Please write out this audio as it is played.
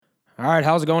All right,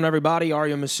 how's it going, everybody?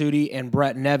 Arya Masudi and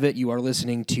Brett Nevitt. You are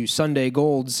listening to Sunday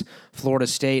Gold's Florida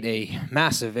State, a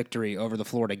massive victory over the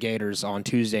Florida Gators on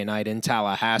Tuesday night in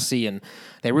Tallahassee, and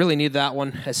they really need that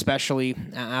one, especially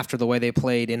after the way they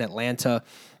played in Atlanta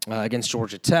against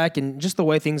Georgia Tech, and just the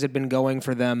way things had been going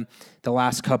for them the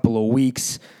last couple of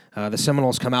weeks. The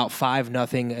Seminoles come out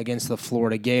 5-0 against the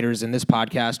Florida Gators. In this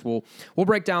podcast, we'll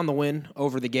break down the win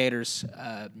over the Gators,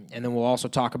 and then we'll also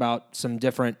talk about some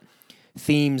different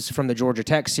themes from the Georgia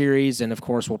Tech series, and of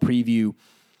course we'll preview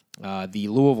the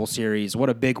Louisville series. What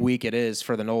a big week it is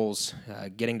for the Noles,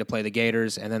 getting to play the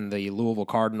Gators and then the Louisville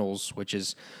Cardinals, which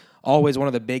is always one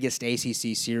of the biggest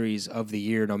ACC series of the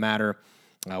year, no matter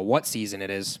what season it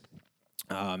is.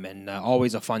 And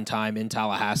always a fun time in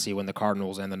Tallahassee when the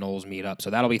Cardinals and the Noles meet up. So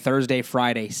that'll be Thursday,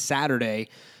 Friday, Saturday.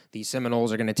 The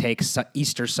Seminoles are going to take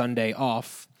Easter Sunday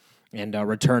off and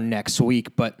return next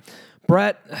week. But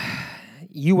Brett,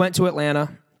 you went to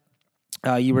Atlanta.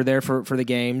 You were there for the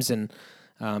games, and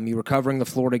you were covering the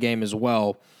Florida game as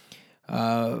well.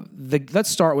 Let's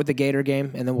start with the Gator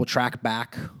game, and then we'll track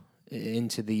back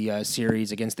into the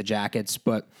series against the Jackets.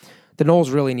 But the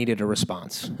Noles really needed a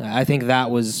response. I think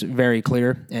that was very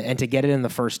clear. And to get it in the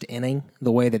first inning,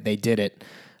 the way that they did it,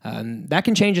 that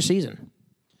can change a season.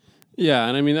 Yeah,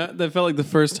 and I mean, that felt like the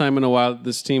first time in a while that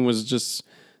this team was just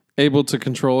able to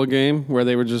control a game where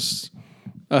they were just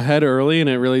ahead early, and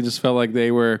it really just felt like they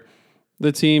were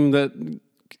the team that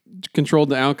controlled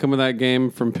the outcome of that game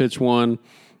from pitch one.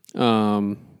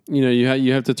 You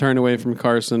have to turn away from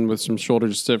Carson with some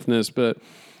shoulder stiffness, but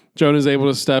Jonah's able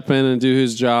to step in and do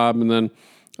his job, and then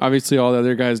obviously all the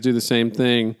other guys do the same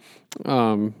thing.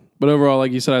 But overall,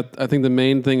 like you said, I think the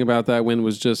main thing about that win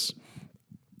was just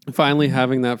finally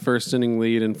having that first inning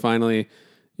lead and finally,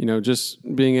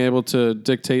 just being able to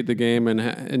dictate the game,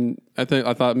 and I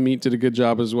thought Meat did a good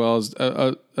job as well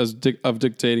as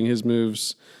dictating his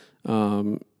moves,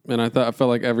 and I felt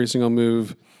like every single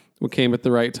move came at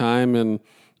the right time and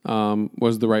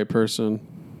was the right person.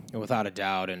 Without a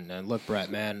doubt, and look,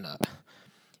 Brett, man,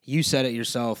 you said it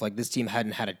yourself. Like, this team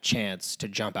hadn't had a chance to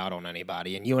jump out on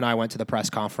anybody, and you and I went to the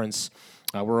press conference.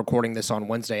 We're recording this on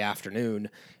Wednesday afternoon.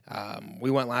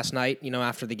 We went last night,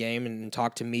 after the game and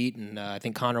talked to Meat, and I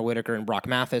think Connor Whitaker and Brock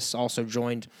Mathis also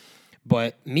joined.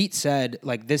 But Meat said,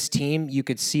 like, this team, you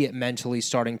could see it mentally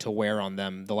starting to wear on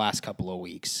them the last couple of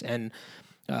weeks. And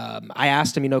I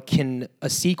asked him, can a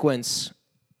sequence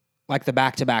like the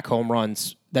back-to-back home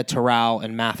runs that Terrell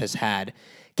and Mathis had,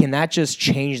 can that just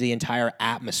change the entire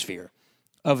atmosphere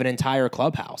of an entire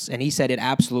clubhouse? And he said it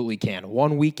absolutely can.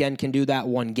 One weekend can do that.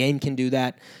 One game can do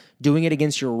that. Doing it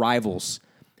against your rivals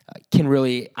can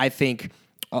really, I think,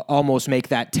 almost make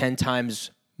that 10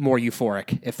 times more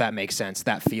euphoric, if that makes sense,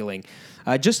 that feeling.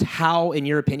 Just how, in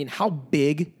your opinion, how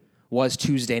big was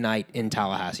Tuesday night in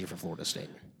Tallahassee for Florida State?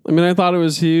 I mean, I thought it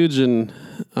was huge, and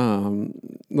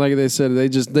like they said,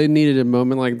 they needed a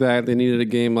moment like that. They needed a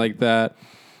game like that.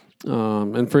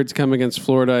 And for it to come against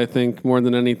Florida, I think more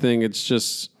than anything, it's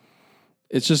just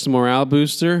a morale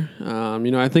booster.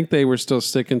 I think they were still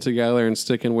sticking together and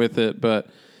sticking with it, but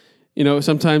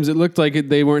sometimes it looked like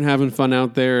they weren't having fun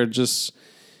out there. Just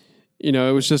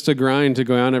it was just a grind to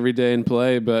go out every day and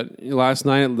play. But last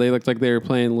night they looked like they were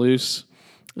playing loose.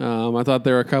 I thought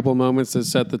there were a couple moments that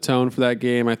set the tone for that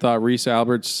game. I thought Reese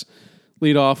Albert's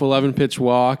lead off 11-pitch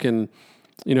walk, and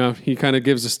he kind of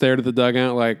gives a stare to the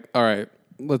dugout, like, all right,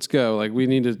 let's go. Like, we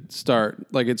need to start.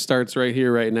 Like, it starts right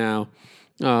here, right now.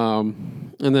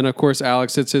 And then, of course,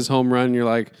 Alex hits his home run. And you're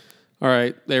like, all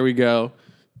right, there we go.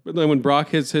 But then when Brock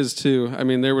hits his too, I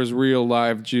mean, there was real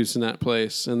live juice in that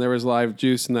place, and there was live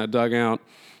juice in that dugout.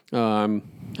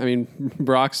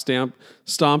 Brock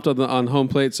stomped on home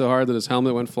plate so hard that his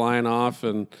helmet went flying off,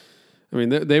 and I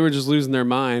mean, they were just losing their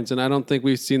minds, and I don't think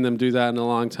we've seen them do that in a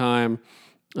long time.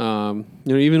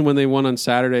 Even when they won on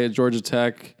Saturday at Georgia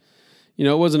Tech,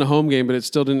 it wasn't a home game, but it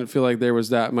still didn't feel like there was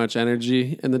that much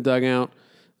energy in the dugout.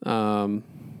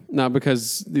 Not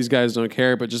because these guys don't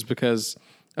care, but just because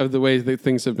of the way that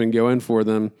things have been going for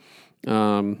them.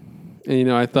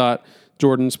 I thought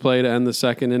Jordan's play to end the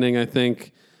second inning, I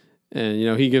think,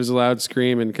 and, he gives a loud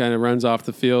scream and kind of runs off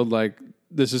the field like,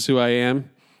 this is who I am.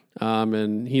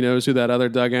 And he knows who that other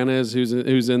dugout is,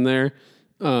 who's in there.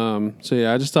 I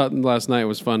just thought last night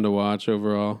was fun to watch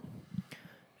overall.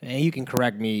 And you can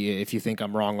correct me if you think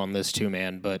I'm wrong on this too,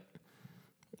 man, but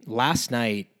last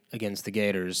night against the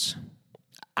Gators,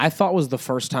 I thought was the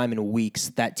first time in weeks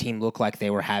that team looked like they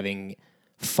were having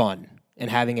fun and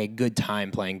having a good time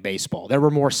playing baseball. There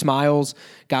were more smiles.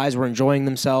 Guys were enjoying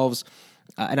themselves.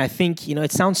 And I think,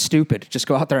 it sounds stupid. Just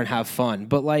go out there and have fun.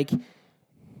 But,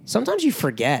 sometimes you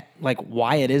forget,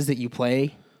 why it is that you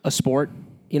play a sport.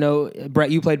 You know,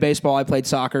 Brett, you played baseball, I played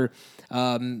soccer.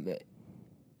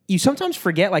 You sometimes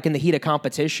forget, like in the heat of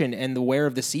competition and the wear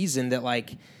of the season, that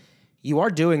like you are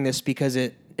doing this because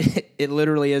it it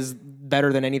literally is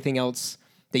better than anything else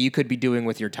that you could be doing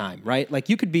with your time, right? Like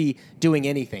you could be doing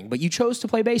anything, but you chose to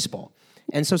play baseball.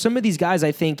 And so some of these guys,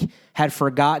 I think, had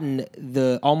forgotten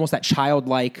the almost that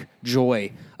childlike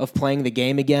joy of playing the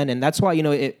game again. And that's why, you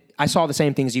know, I saw the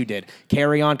same things you did.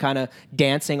 Carry on kind of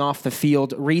dancing off the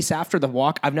field. Reese, after the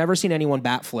walk, I've never seen anyone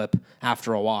bat flip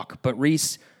after a walk, but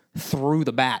Reese threw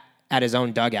the bat at his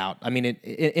own dugout. I mean,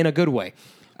 in a good way.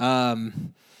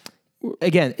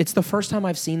 Again, it's the first time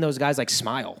I've seen those guys like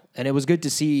smile, and it was good to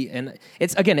see. And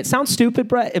it sounds stupid,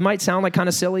 Brett. It might sound like kind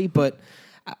of silly, but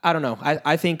I don't know.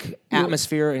 I think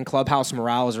atmosphere and clubhouse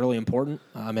morale is really important,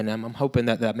 and I'm hoping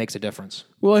that makes a difference.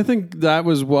 Well, I think that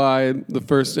was why the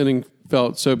first inning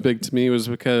felt so big to me, was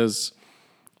because,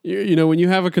 you know, when you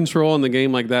have a control in the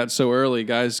game like that so early,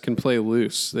 guys can play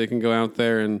loose. They can go out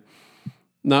there and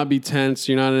not be tense.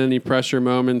 You're not in any pressure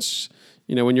moments.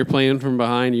 You know, when you're playing from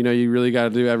behind, you know, you really got to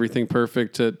do everything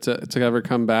perfect to ever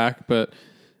come back. But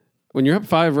when you're up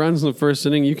 5 runs in the first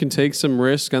inning, you can take some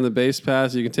risk on the base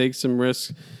pass. You can take some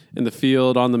risk in the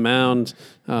field, on the mound.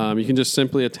 You can just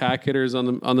simply attack hitters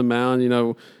on the mound. You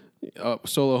know,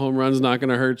 solo home run's not going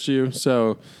to hurt you.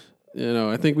 So, you know,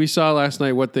 I think we saw last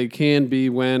night what they can be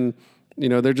when, you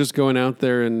know, they're just going out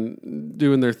there and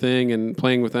doing their thing and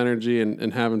playing with energy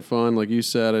and having fun. Like you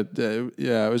said,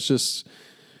 it was just...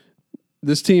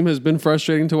 This team has been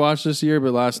frustrating to watch this year,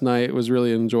 but last night was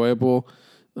really enjoyable.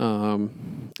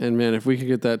 And man, if we could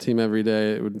get that team every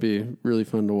day, it would be really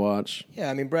fun to watch.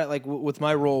 Yeah, I mean, Brett, like with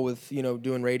my role with, you know,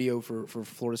 doing radio for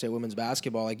Florida State women's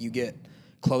basketball, like you get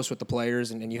close with the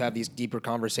players and you have these deeper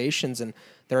conversations. And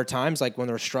there are times like when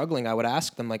they're struggling, I would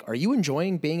ask them like, are you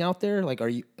enjoying being out there? Like,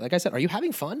 like I said, are you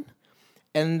having fun?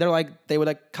 And they would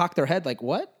like cock their head like,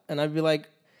 what? And I'd be like,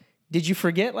 did you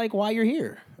forget like why you're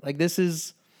here? Like this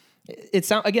is... It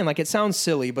sounds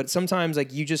silly, but sometimes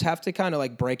like you just have to kind of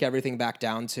like break everything back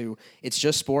down to it's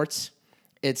just sports.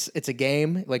 It's a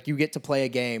game. Like you get to play a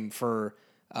game for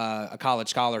a college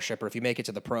scholarship, or if you make it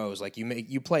to the pros, like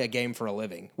you play a game for a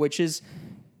living, which is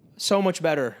so much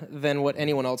better than what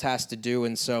anyone else has to do.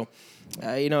 And so,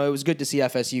 you know, it was good to see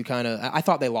FSU kind of. I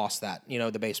thought they lost that, you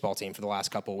know, the baseball team for the last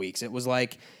couple of weeks. It was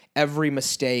like every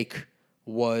mistake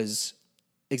was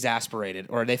exasperated,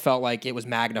 or they felt like it was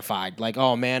magnified, like,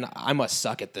 oh man, I must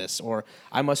suck at this, or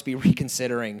I must be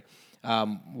reconsidering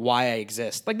why I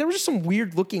exist. Like there were just some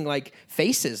weird looking like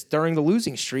faces during the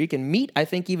losing streak, and Meat, I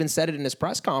think, even said it in his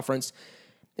press conference.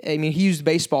 I mean, he used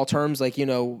baseball terms like, you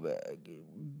know,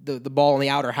 the ball in the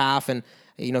outer half, and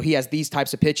you know, he has these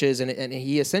types of pitches, and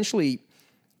he essentially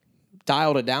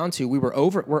dialed it down to we're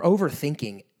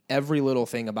overthinking every little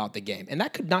thing about the game. And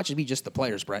that could not just be just the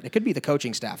players, Brett. It could be the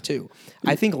coaching staff too.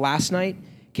 I think last night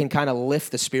can kind of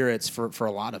lift the spirits for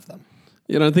a lot of them.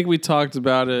 You know, I think we talked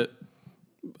about it.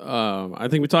 I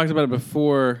think we talked about it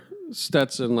before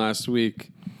Stetson last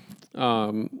week.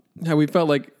 How we felt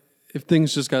like if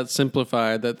things just got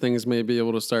simplified, that things may be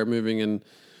able to start moving in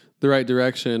the right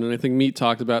direction. And I think Meat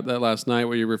talked about that last night,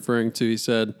 what you're referring to. He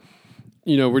said,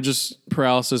 you know, we're just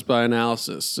paralysis by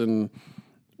analysis, and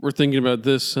we're thinking about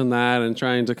this and that and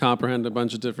trying to comprehend a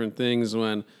bunch of different things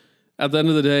when at the end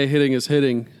of the day, hitting is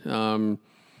hitting.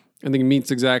 I think Meat's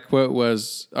exact quote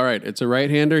was, all right, it's a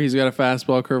right-hander. He's got a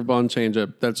fastball, curveball, and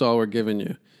changeup. That's all we're giving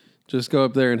you. Just go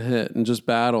up there and hit and just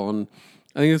battle. And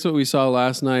I think that's what we saw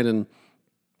last night. And,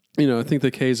 you know, I think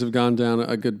the K's have gone down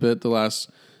a good bit the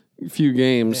last few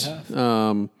games.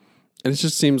 And it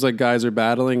just seems like guys are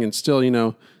battling, and still, you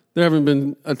know, there haven't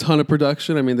been a ton of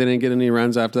production. I mean, they didn't get any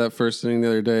runs after that first inning the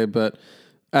other day, but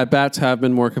at-bats have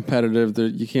been more competitive.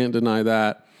 You can't deny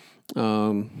that. You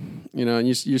know,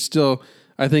 and you're still,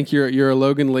 I think you're a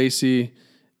Logan Lacey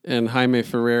and Jaime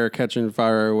Ferrer catching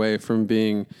fire away from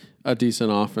being a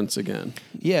decent offense again.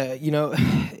 Yeah, you know,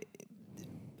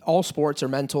 all sports are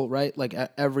mental, right? Like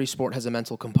every sport has a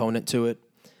mental component to it.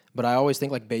 But I always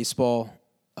think like baseball,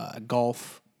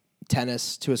 golf,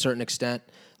 tennis to a certain extent,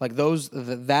 like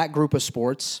that group of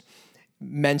sports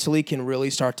mentally can really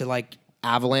start to like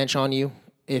avalanche on you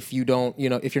if you don't, you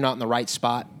know, if you're not in the right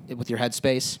spot with your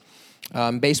headspace.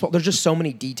 Baseball, there's just so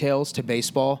many details to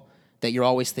baseball that you're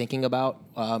always thinking about,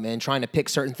 and trying to pick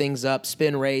certain things up,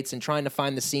 spin rates, and trying to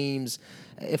find the seams.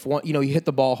 If one, you know, you hit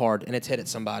the ball hard and it's hit at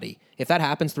somebody, if that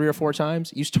happens 3 or 4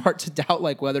 times, you start to doubt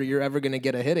like whether you're ever going to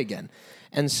get a hit again.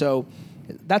 And so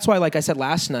that's why, like I said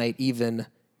last night, even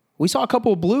we saw a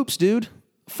couple of bloops, dude,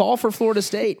 fall for Florida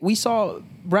State. We saw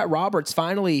Brett Roberts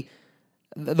finally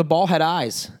The ball had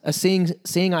eyes. A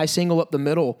seeing eye single up the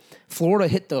middle. Florida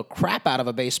hit the crap out of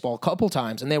a baseball a couple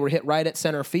times, and they were hit right at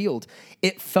center field.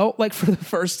 It felt like for the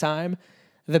first time,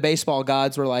 the baseball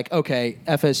gods were like, okay,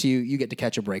 FSU, you get to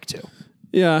catch a break too.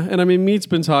 Yeah, and I mean, Meat's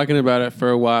been talking about it for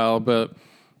a while, but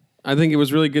I think it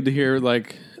was really good to hear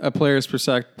like a player's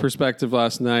perspective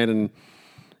last night. And,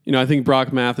 I think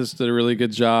Brock Mathis did a really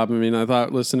good job. I mean, I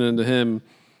thought listening to him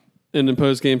in the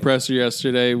post-game presser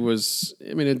yesterday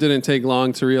it didn't take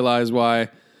long to realize why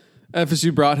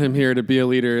FSU brought him here to be a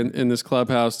leader in this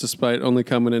clubhouse despite only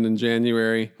coming in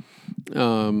January.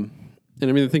 I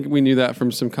think we knew that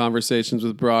from some conversations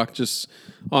with Brock just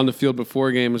on the field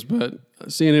before games, but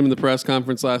seeing him in the press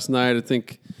conference last night, I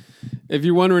think if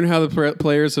you're wondering how the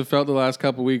players have felt the last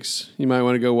couple weeks, you might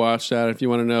want to go watch that. If you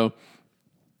want to know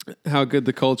how good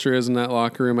the culture is in that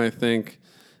locker room, I think,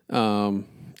 and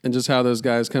just how those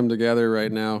guys come together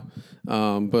right now.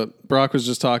 But Brock was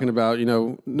just talking about,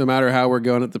 no matter how we're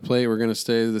going at the plate, we're going to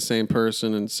stay the same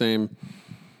person and same,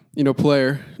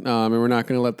 player. And we're not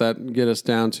going to let that get us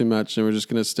down too much. And we're just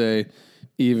going to stay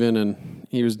even. And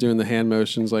he was doing the hand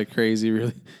motions like crazy.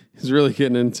 Really, he's really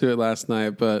getting into it last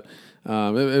night. But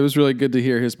it was really good to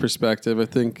hear his perspective. I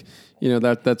think,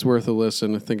 that's worth a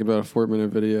listen. I think about a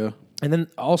 4-minute video. And then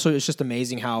also it's just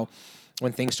amazing how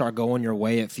when things start going your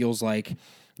way, it feels like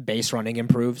base running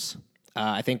improves.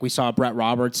 I think we saw Brett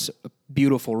Roberts,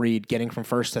 beautiful read, getting from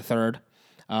first to third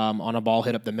on a ball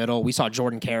hit up the middle. We saw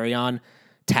Jordan Carrion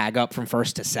tag up from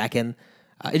first to second.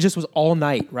 It just was all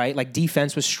night, right? Like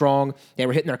defense was strong. They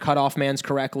were hitting their cutoff mans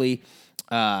correctly.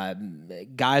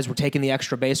 Guys were taking the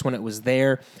extra base when it was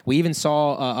there. We even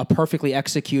saw a perfectly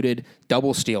executed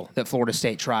double steal that Florida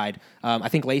State tried. I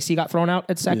think Lacey got thrown out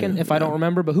at second, I don't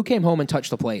remember. But who came home and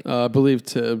touched the plate? I believe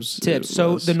Tibbs.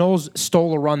 So the Noles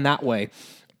stole a run that way.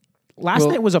 Last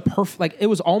night was it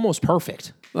was almost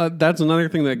perfect. That's another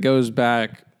thing that goes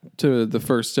back to the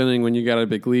first inning when you got a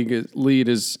big lead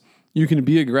is you can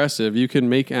be aggressive, you can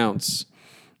make outs,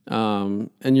 and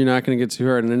you're not going to get too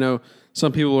hard. And I know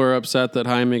some people were upset that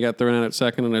Jaime got thrown out at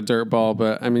second on a dirt ball,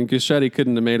 but I mean, Guschetti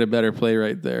couldn't have made a better play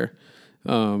right there.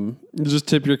 Just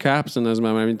tip your caps in those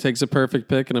moments. I mean, it takes a perfect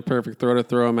pick and a perfect throw to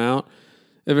throw him out.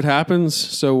 If it happens,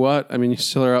 so what? I mean, you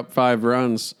still are up 5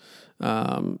 runs.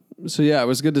 So yeah, it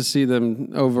was good to see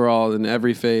them overall in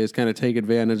every phase kind of take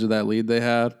advantage of that lead they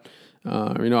had.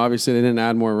 Obviously they didn't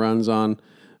add more runs on,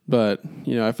 but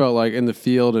I felt like in the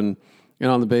field and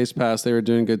on the base pass they were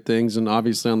doing good things, and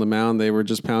obviously on the mound they were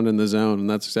just pounding the zone, and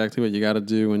that's exactly what you got to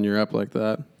do when you're up like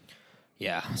that.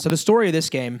 Yeah. So the story of this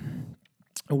game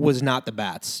was not the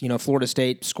bats. Florida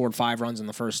State scored 5 runs in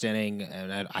the first inning,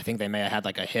 and I think they may have had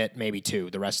like a hit, maybe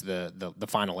 2. The rest of the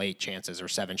final 8 chances or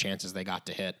 7 chances they got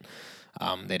to hit,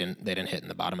 they didn't hit in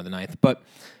the bottom of the 9th. But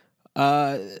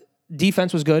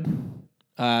defense was good.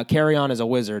 Carrion is a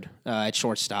wizard at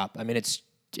shortstop. I mean,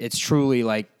 it's truly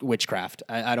like witchcraft.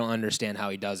 I don't understand how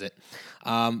he does it.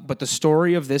 But the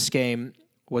story of this game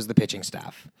was the pitching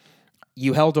staff.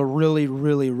 You held a really,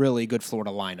 really, really good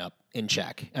Florida lineup in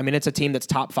check. I mean, it's a team that's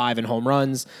top 5 in home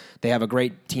runs. They have a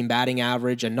great team batting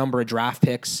average, a number of draft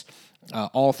picks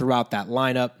all throughout that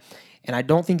lineup. And I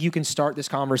don't think you can start this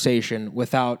conversation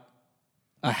without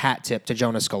a hat tip to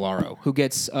Jonah Scolaro, who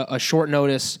gets a short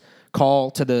notice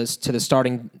call to the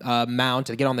starting mound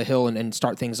to get on the hill and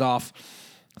start things off.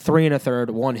 3 1/3,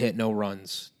 1 hit, no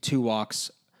runs, 2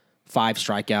 walks, 5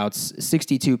 strikeouts,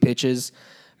 62 pitches.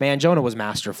 Man, Jonah was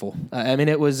masterful. I mean,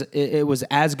 it was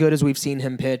as good as we've seen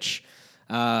him pitch.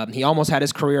 He almost had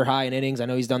his career high in innings. I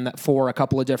know he's done that for a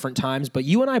couple of different times, but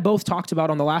you and I both talked about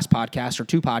on the last podcast or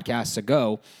 2 podcasts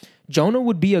ago, Jonah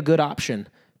would be a good option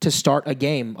to start a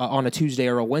game on a Tuesday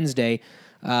or a Wednesday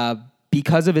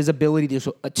because of his ability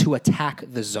to attack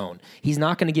the zone. He's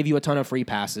not going to give you a ton of free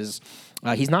passes.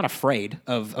 He's not afraid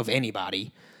of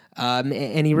anybody,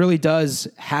 and he really does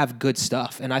have good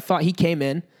stuff. And I thought he came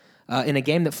in a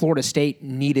game that Florida State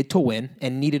needed to win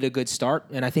and needed a good start,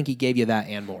 and I think he gave you that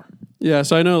and more. Yeah,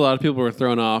 so I know a lot of people were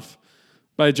thrown off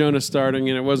by Jonah starting,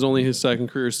 and it was only his second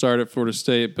career start at Florida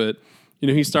State, but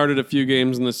he started a few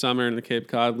games in the summer in the Cape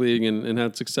Cod League and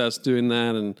had success doing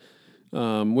that,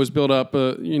 and was built up,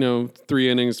 3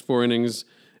 innings, 4 innings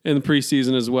in the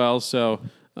preseason as well. So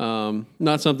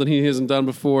not something he hasn't done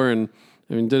before, and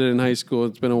did it in high school.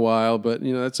 It's been a while, but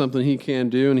that's something he can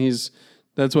do, and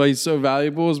that's why he's so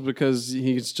valuable, is because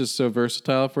he's just so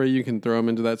versatile for you. You can throw him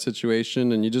into that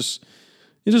situation, and you just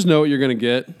know what you're going to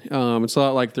get. It's a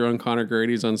lot like throwing Connor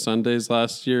Grady's on Sundays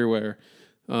last year, where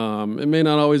it may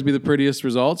not always be the prettiest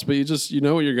results, but you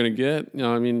know what you're going to get.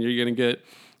 You're going to get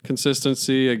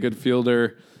consistency, a good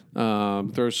fielder,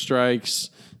 throws strikes,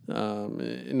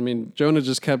 And I mean, Jonah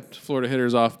just kept Florida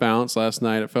hitters off balance last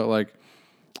night. It felt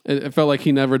like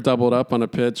he never doubled up on a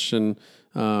pitch, and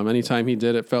anytime he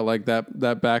did, it felt like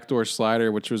that backdoor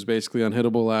slider, which was basically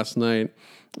unhittable last night.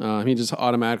 He just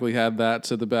automatically had that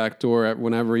to the back door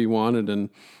whenever he wanted, and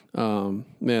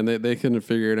man, they couldn't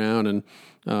figure it out. And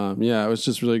it was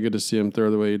just really good to see him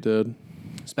throw the way he did.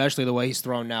 Especially the way he's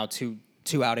thrown now two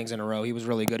outings in a row. He was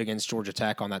really good against Georgia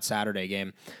Tech on that Saturday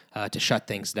game to shut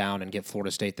things down and give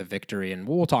Florida State the victory. And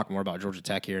we'll talk more about Georgia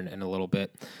Tech here in a little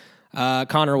bit.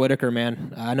 Connor Whitaker,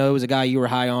 man, I know it was a guy you were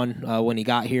high on when he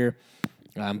got here,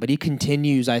 but he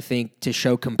continues, I think, to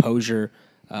show composure,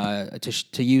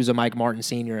 to use a Mike Martin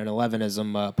Sr. and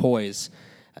 11ism poise.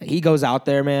 He goes out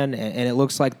there, man, and it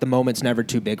looks like the moment's never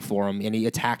too big for him, and he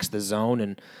attacks the zone.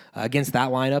 And against that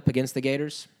lineup, against the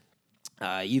Gators,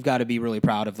 you've got to be really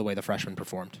proud of the way the freshman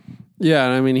performed. Yeah,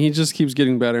 I mean, he just keeps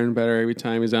getting better and better every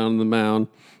time he's out on the mound.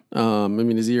 I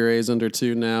mean, his ERA is under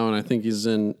 2 now, and I think he's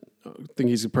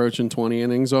approaching 20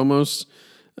 innings almost.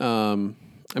 I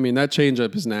mean, that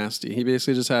changeup is nasty. He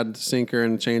basically just had a sinker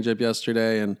and a changeup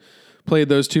yesterday and played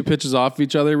those 2 pitches off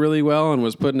each other really well and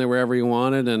was putting it wherever he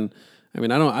wanted. And I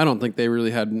mean, I don't think they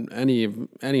really had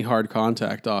any hard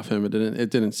contact off him. It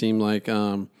didn't seem like.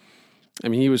 I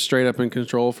mean, he was straight up in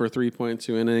control for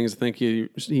 3.2 innings. I think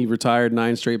he retired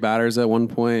 9 straight batters at one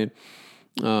point.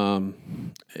 They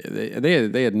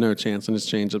had no chance on his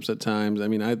changeups at times. I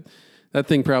mean, that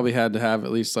thing probably had to have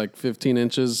at least like 15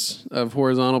 inches of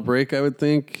horizontal break, I would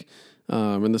think.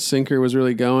 And the sinker was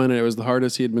really going, and it was the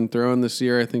hardest he had been throwing this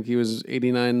year. I think he was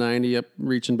 89, 90, up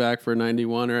reaching back for a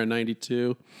 91 or a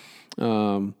 92.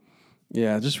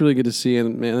 Just really good to see.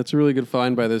 And, man, that's a really good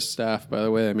find by this staff, by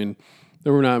the way. I mean,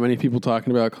 there were not many people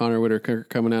talking about Connor Whitaker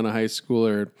coming out of high school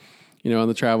or, on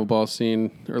the travel ball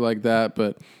scene or like that.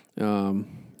 But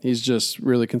he's just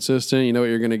really consistent. You know what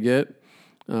you're going to get.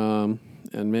 And,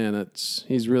 man,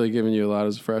 he's really giving you a lot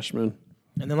as a freshman.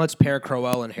 And then let's pair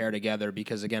Crowell and Hare together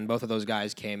because, again, both of those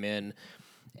guys came in.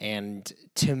 And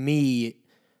to me,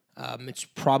 it's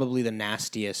probably the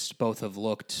nastiest both have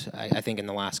looked, I think, in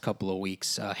the last couple of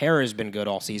weeks. Hare has been good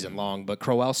all season long, but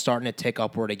Crowell's starting to tick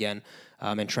upward again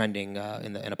and trending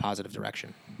in a positive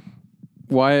direction.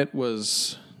 Wyatt it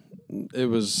was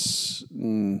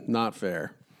not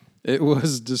fair. It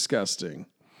was disgusting.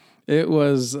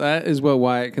 That is what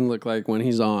Wyatt can look like when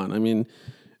he's on. I mean,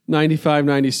 95,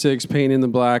 96, paint in the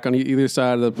black on either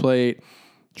side of the plate,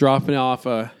 dropping off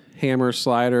a hammer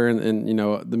slider in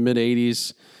the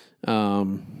mid-80s. I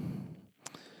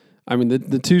mean,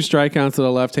 the 2 strikeouts to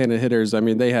the left-handed hitters, I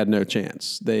mean, they had no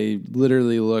chance. They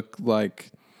literally looked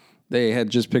like they had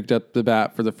just picked up the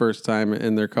bat for the first time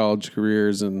in their college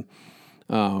careers, and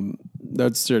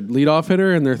that's their leadoff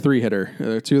hitter and their 3-hitter.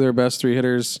 They're 2 of their best 3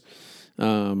 hitters.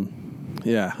 I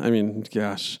mean,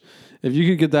 gosh, if you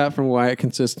could get that from Wyatt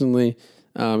consistently,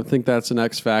 I think that's an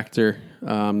X factor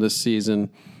this season.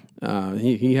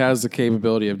 He has the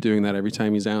capability of doing that every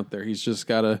time he's out there. He's just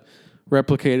got to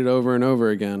replicate it over and over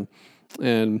again.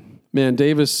 And, man,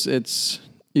 Davis,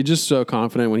 you're just so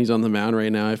confident when he's on the mound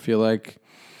right now, I feel like.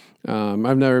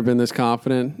 I've never been this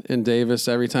confident in Davis.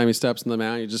 Every time he steps on the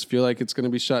mound, you just feel like it's going to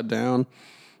be shut down.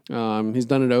 He's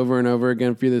done it over and over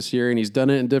again for you this year, and he's done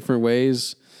it in different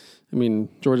ways. I mean,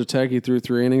 Georgia Tech, he threw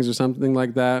 3 innings or something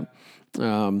like that.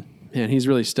 And he's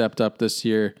really stepped up this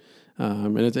year.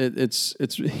 And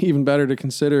it's even better to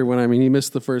consider when, he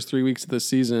missed the first 3 weeks of the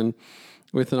season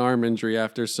with an arm injury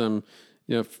after some,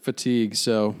 fatigue.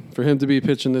 So for him to be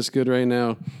pitching this good right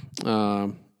now,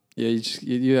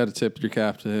 you got to tip your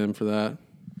cap to him for that.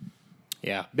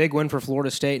 Yeah, big win for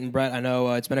Florida State. And Brett, I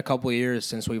know it's been a couple of years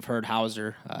since we've heard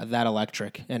Hauser that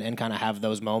electric and kind of have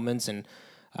those moments. And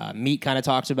Meat kind of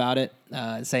talked about it,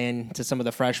 saying to some of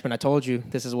the freshmen, I told you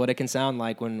this is what it can sound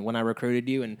like when I recruited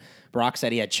you. And Brock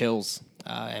said he had chills.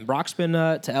 And Brock's been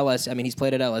to LSU. I mean, he's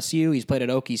played at LSU. He's played at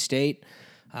Okie State.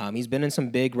 He's been in some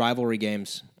big rivalry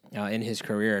games in his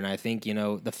career. And I think,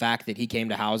 the fact that he came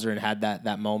to Hauser and had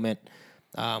that moment,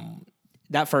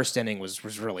 that first inning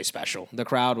was really special. The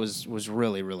crowd was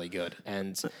really, really good.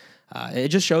 And it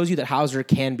just shows you that Hauser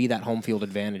can be that home field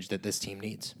advantage that this team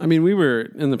needs. I mean, we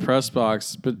were in the press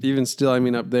box, but even still,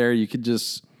 up there, you could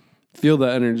just feel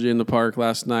the energy in the park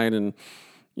last night. And,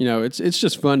 it's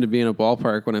just fun to be in a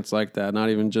ballpark when it's like that, not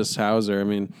even just Hauser. I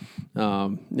mean,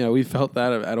 we felt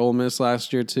that at Ole Miss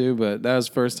last year too, but that was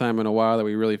the first time in a while that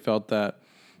we really felt that,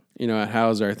 at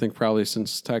Hauser. I think probably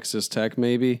since Texas Tech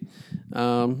maybe,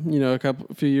 a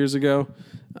few years ago.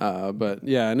 But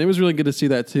yeah, and it was really good to see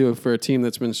that too for a team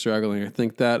that's been struggling. I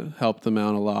think that helped them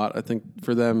out a lot. I think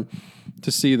for them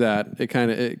to see that,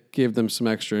 it gave them some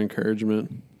extra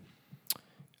encouragement.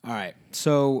 All right.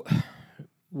 So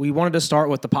we wanted to start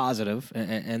with the positive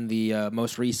and the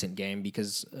most recent game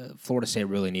because Florida State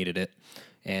really needed it.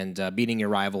 And beating your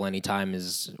rival anytime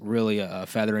is really a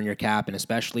feather in your cap, and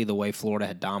especially the way Florida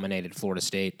had dominated Florida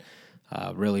State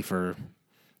really for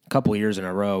a couple years in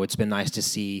a row. It's been nice to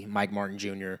see Mike Martin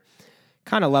Jr.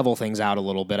 kind of level things out a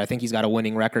little bit. I think he's got a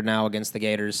winning record now against the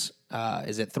Gators.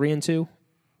 Is it 3-2?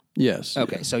 Yes.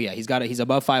 Okay, so yeah, he's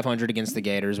above 500 against the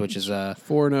Gators, which is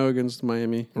 4-0 against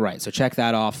Miami. right. So check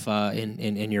that off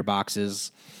in your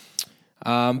boxes.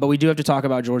 But we do have to talk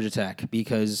about Georgia Tech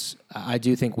because I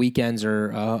do think weekends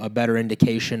are a better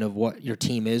indication of what your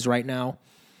team is right now.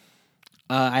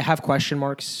 I have question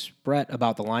marks, Brett,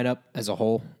 about the lineup as a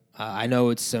whole. I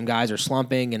know some guys are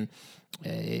slumping,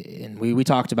 and we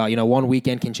talked about one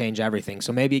weekend can change everything.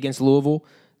 So maybe against Louisville,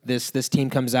 this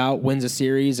team comes out, wins a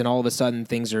series, and all of a sudden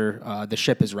things are the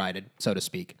ship is righted, so to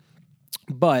speak.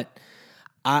 But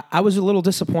I was a little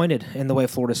disappointed in the way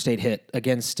Florida State hit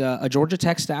against a Georgia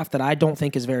Tech staff that I don't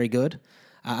think is very good.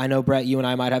 I know, Brett, you and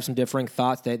I might have some differing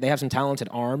thoughts. They have some talented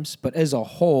arms, but as a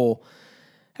whole,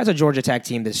 as a Georgia Tech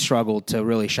team that struggled to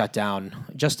really shut down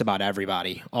just about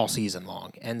everybody all season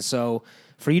long. And so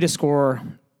for you to score,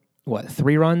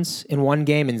 3 runs in one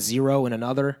game and 0 in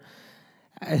another,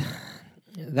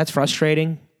 that's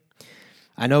frustrating.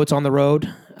 I know it's on the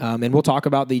road, and we'll talk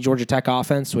about the Georgia Tech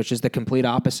offense, which is the complete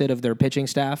opposite of their pitching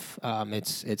staff.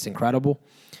 It's incredible.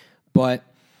 But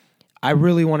I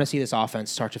really want to see this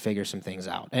offense start to figure some things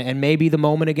out. And maybe the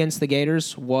moment against the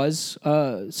Gators was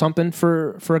something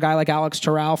for a guy like Alex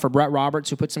Terrell, for Brett Roberts,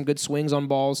 who put some good swings on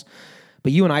balls.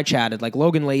 But you and I chatted, like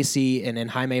Logan Lacey and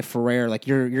Jaime Ferrer, like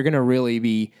you're going to really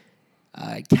be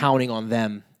counting on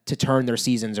them to turn their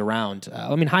seasons around.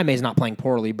 I mean, Jaime's not playing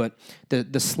poorly, but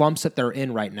the slumps that they're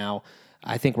in right now,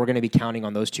 I think we're going to be counting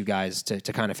on those two guys to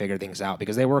kind of figure things out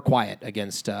because they were quiet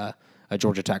against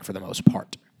Georgia Tech for the most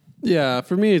part. Yeah,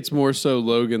 for me, it's more so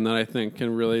Logan that I think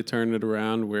can really turn it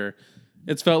around, where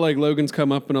it's felt like Logan's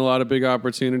come up in a lot of big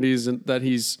opportunities and that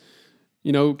he's,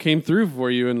 came through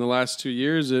for you in the last 2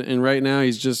 years. And right now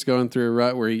he's just going through a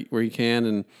rut where he can.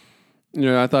 And,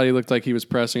 I thought he looked like he was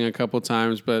pressing a couple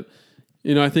times, but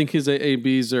I think his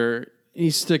ABs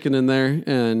he's sticking in there,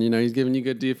 and, he's giving you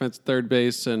good defense at third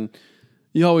base, and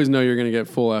you always know you're going to get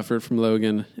full effort from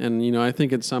Logan. And, I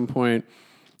think at some point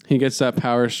he gets that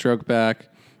power stroke back.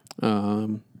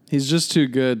 He's just too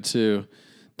good to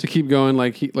keep going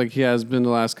like he has been the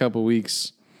last couple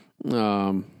weeks.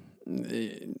 I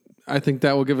think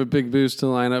that will give a big boost to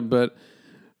the lineup, but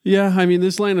yeah, I mean,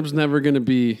 this lineup's never going to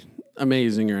be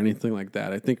amazing or anything like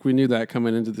that. I think we knew that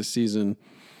coming into the season.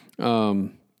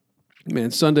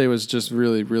 Sunday was just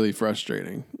really, really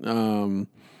frustrating. I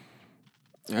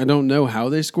don't know how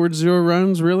they scored 0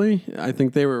 runs, really. I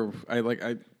think they were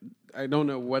I don't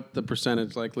know what the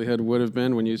percentage likelihood would have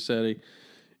been when you said,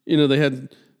 they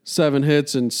had 7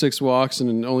 hits and 6 walks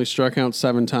and only struck out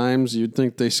 7 times. You'd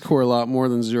think they score a lot more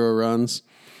than 0 runs.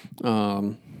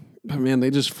 But man, they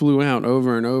just flew out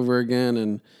over and over again,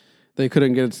 and they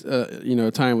couldn't get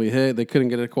a timely hit. They couldn't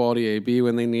get a quality AB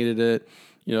when they needed it.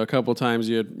 A couple times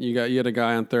you had a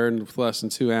guy on third with less than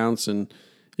 2 outs, and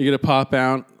you get a pop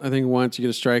out. I think once you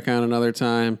get a strikeout another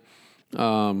time.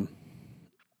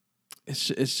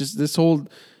 It's just this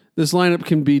lineup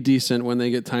can be decent when they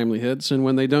get timely hits, and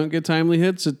when they don't get timely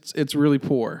hits, it's really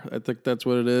poor. I think that's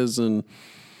what it is. And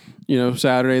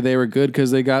Saturday they were good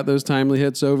because they got those timely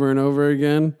hits over and over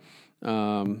again.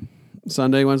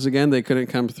 Sunday, once again, they couldn't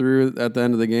come through at the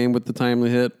end of the game with the timely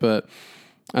hit, but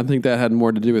I think that had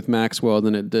more to do with Maxwell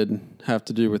than it did have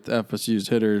to do with FSU's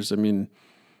hitters. I mean,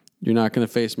 you're not going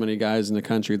to face many guys in the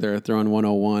country that are throwing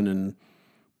 101, and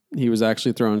he was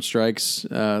actually throwing strikes.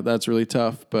 That's really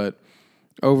tough. But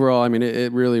overall, I mean,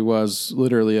 it really was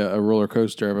literally a roller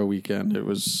coaster of a weekend. It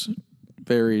was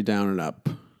very down and up.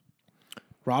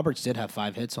 Roberts did have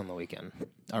 5 hits on the weekend.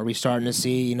 Are we starting to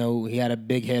see, he had a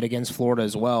big hit against Florida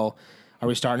as well. Are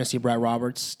we starting to see Brett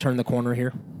Roberts turn the corner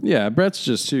here? Yeah, Brett's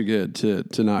just too good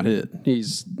to not hit.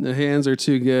 The hands are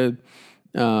too good.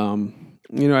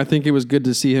 I think it was good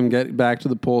to see him get back to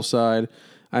the pull side.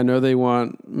 I know they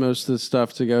want most of the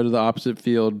stuff to go to the opposite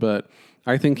field, but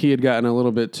I think he had gotten a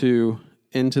little bit too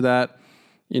into that,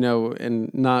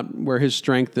 and not where his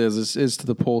strength is to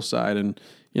the pull side. And,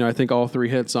 I think all 3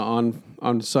 hits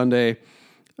on Sunday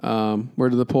were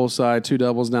to the pull side, 2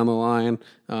 doubles down the line.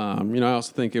 I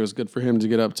also think it was good for him to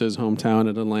get up to his hometown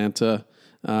at Atlanta.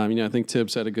 I think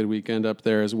Tibbs had a good weekend up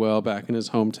there as well, back in his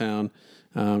hometown.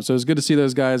 So it was good to see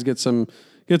those guys get some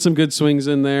good swings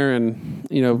in there and,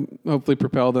 hopefully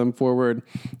propel them forward.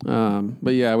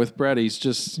 But yeah, with Brett, he's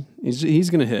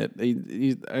going to hit.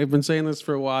 I've been saying this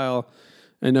for a while,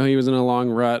 I know he was in a long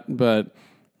rut, but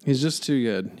he's just too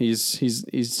good. He's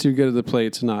too good at the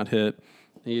plate to not hit.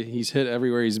 He's hit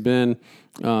everywhere he's been.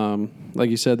 Like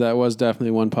you said, that was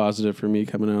definitely one positive for me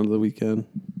coming out of the weekend.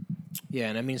 Yeah,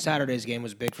 and I mean Saturday's game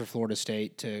was big for Florida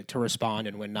State to respond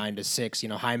and win 9-6. You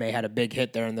know, Jaime had a big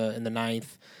hit there in the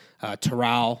ninth.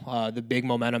 Terrell, the big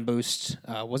momentum boost.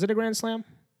 Was it a grand slam?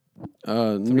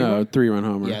 No, 3-run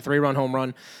homer. Yeah, 3-run home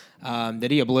run that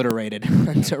he obliterated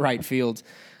to right field.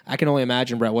 I can only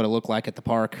imagine, Brett, what it looked like at the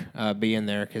park being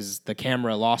there because the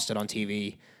camera lost it on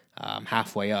TV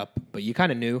halfway up. But you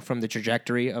kind of knew from the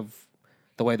trajectory of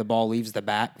the way the ball leaves the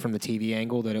bat from the TV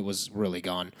angle that it was really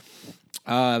gone.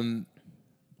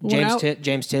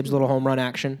 James Tibbs' little home run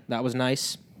action. That was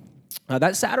nice.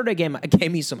 That Saturday game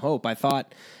gave me some hope. I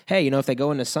thought, hey, if they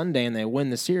go into Sunday and they win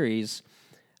the series,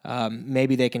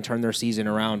 maybe they can turn their season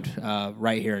around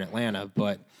right here in Atlanta.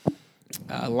 But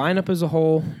lineup as a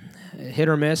whole, hit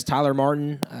or miss. Tyler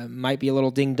Martin might be a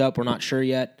little dinged up. We're not sure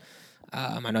yet.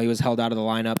 I know he was held out of the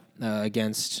lineup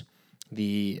against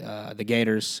the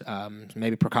Gators.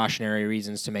 Maybe precautionary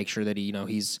reasons to make sure that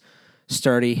he's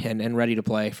sturdy and ready to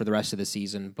play for the rest of the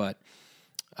season. But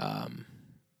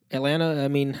Atlanta, I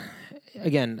mean,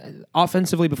 again,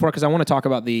 offensively because I want to talk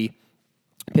about the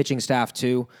pitching staff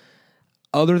too.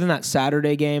 Other than that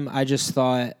Saturday game, I just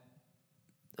thought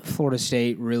Florida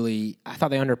State I thought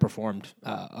they underperformed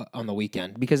on the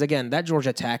weekend. Because, again, that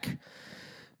Georgia Tech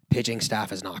pitching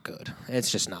staff is not good.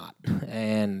 It's just not.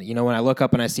 And, when I look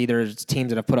up and I see there's teams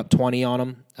that have put up 20 on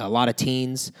them, a lot of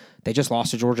teens, they just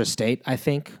lost to Georgia State, I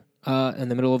think, in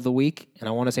the middle of the week. And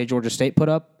I want to say Georgia State put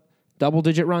up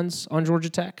double-digit runs on Georgia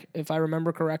Tech, if I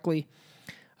remember correctly.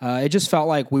 It just felt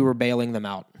like we were bailing them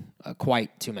out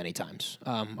quite too many times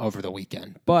over the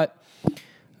weekend. But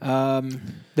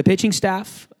the pitching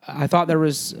staff, I thought there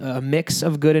was a mix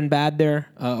of good and bad there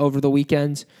over the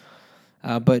weekend.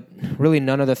 But really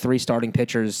none of the three starting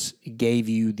pitchers gave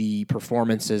you the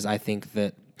performances I think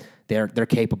that they're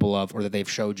capable of or that they've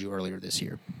showed you earlier this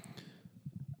year.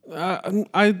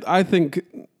 I think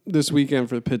this weekend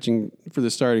for the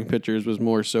starting pitchers was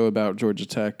more so about Georgia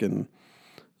Tech and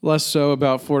less so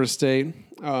about Florida State.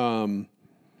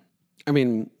 I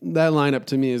mean, that lineup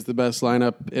to me is the best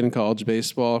lineup in college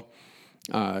baseball.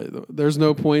 There's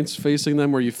no points facing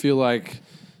them where you feel like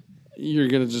you're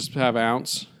going to just have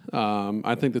ounce.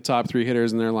 I think the top three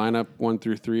hitters in their lineup, 1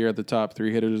 through 3, are the top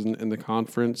three hitters in the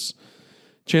conference.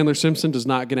 Chandler Simpson does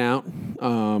not get out.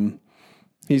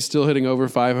 He's still hitting over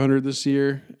 500 this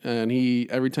year, and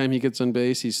every time he gets on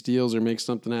base, he steals or makes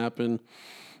something happen.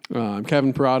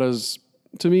 Kevin Parada's,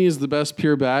 to me, is the best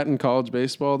pure bat in college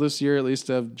baseball this year, at least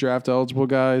to have draft-eligible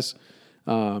guys.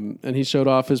 And he showed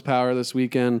off his power this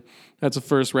weekend. That's a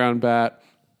first-round bat.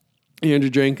 Andrew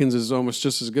Jenkins is almost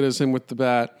just as good as him with the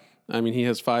bat. I mean, he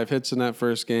has 5 hits in that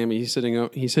first game. He's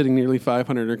hitting nearly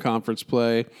 500 in conference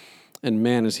play. And,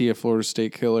 man, is he a Florida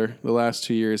State killer. The last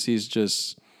 2 years, he's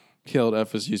just killed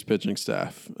FSU's pitching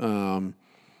staff.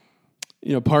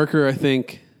 Parker, I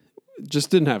think, just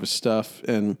didn't have his stuff.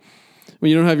 And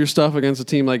when you don't have your stuff against a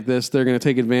team like this, they're going to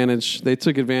take advantage. They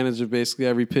took advantage of basically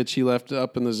every pitch he left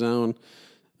up in the zone.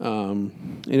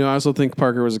 I also think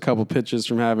Parker was a couple pitches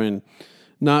from having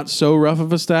not so rough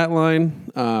of a stat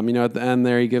line. At the end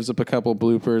there, he gives up a couple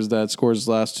bloopers that scores his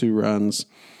last 2 runs.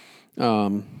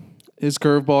 His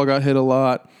curveball got hit a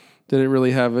lot. Didn't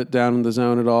really have it down in the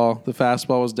zone at all. The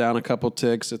fastball was down a couple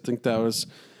ticks. I think that was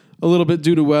a little bit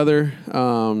due to weather.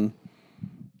 But,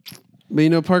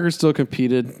 Parker still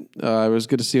competed. It was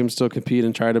good to see him still compete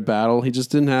and try to battle. He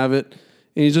just didn't have it.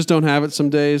 And you just don't have it some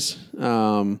days.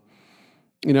 I've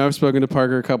spoken to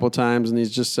Parker a couple of times, and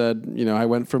he's just said, I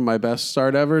went from my best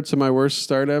start ever to my worst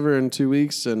start ever in 2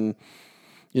 weeks. And,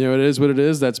 it is what it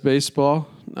is. That's baseball.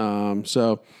 You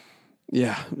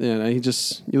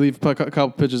leave a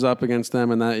couple pitches up against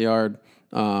them in that yard.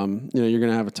 You're going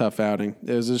to have a tough outing.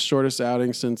 It was his shortest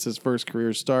outing since his first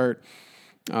career start.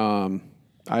 For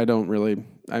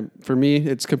me,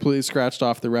 it's completely scratched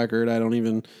off the record. I don't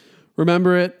even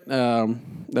remember it.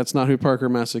 That's not who Parker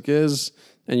Messick is,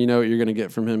 and you know what you're going to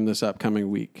get from him this upcoming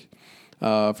week.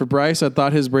 For Bryce, I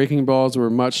thought his breaking balls were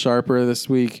much sharper this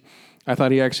week. I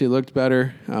thought he actually looked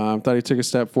better. I thought he took a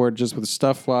step forward just with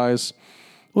stuff-wise.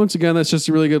 Once again, that's just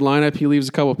a really good lineup. He leaves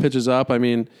a couple pitches up. I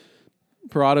mean,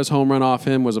 Parada's home run off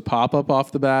him was a pop-up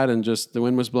off the bat, and just the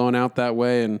wind was blowing out that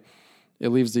way, and it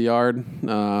leaves the yard.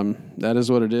 That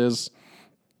is what it is.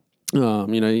 You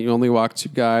only walked 2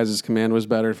 guys. His command was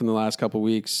better from the last couple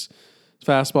weeks. His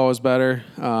fastball was better,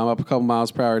 up a couple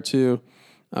miles per hour too.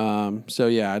 I'm still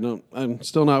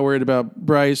not worried about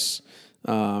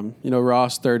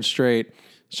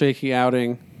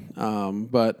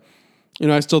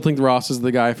I still think Ross is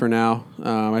the guy for now.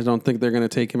 I don't think they're going to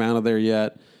take him out of there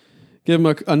yet. Give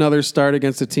him another start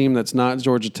against a team that's not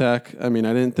Georgia Tech. I mean,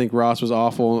 I didn't think Ross was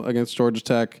awful against Georgia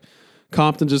Tech.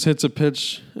 Compton just hits a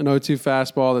pitch, an 0-2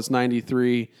 fastball that's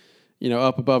 93,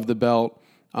 up above the belt.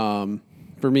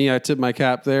 For me, I tip my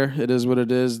cap there. It is what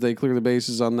it is. They clear the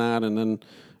bases on that, and then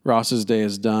Ross's day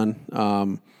is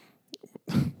done.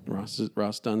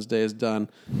 Ross Dunn's day is done.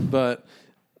 But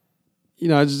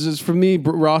it's just for me,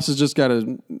 Ross has just got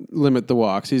to limit the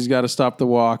walks. He's got to stop the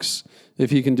walks.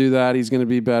 If he can do that, he's going to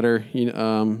be better.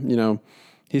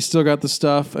 He's still got the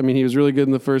stuff. I mean, he was really good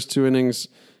in the first 2 innings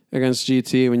against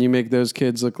GT. When you make those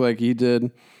kids look like he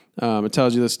did, it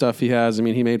tells you the stuff he has. I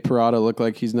mean, he made Parada look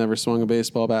like he's never swung a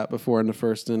baseball bat before in the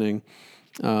first inning.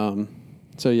 So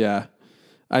yeah,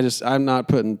 I'm not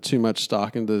putting too much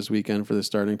stock into this weekend for the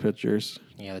starting pitchers.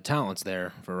 Yeah, the talent's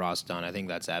there for Ross Dunn. I think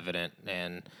that's evident,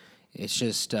 and it's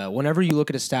just whenever you look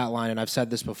at a stat line, and I've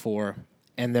said this before,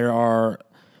 and there are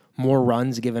more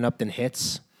runs given up than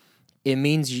hits, it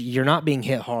means you're not being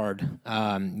hit hard.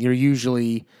 You're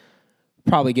usually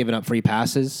probably giving up free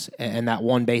passes, and that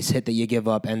one base hit that you give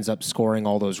up ends up scoring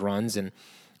all those runs. And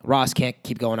Ross can't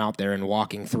keep going out there and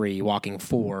walking 3, walking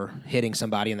 4, hitting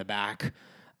somebody in the back.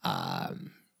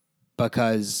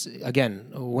 Because,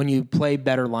 again, when you play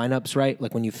better lineups, right,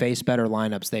 like when you face better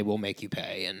lineups, they will make you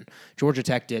pay. And Georgia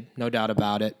Tech did, no doubt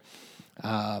about it.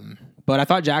 But I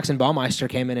thought Jackson Baumeister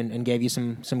came in and gave you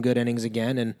some good innings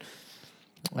again. And,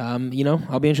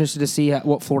 I'll be interested to see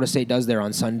what Florida State does there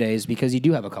on Sundays, because you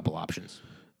do have a couple options.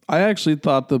 I actually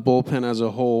thought the bullpen as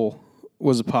a whole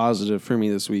was a positive for me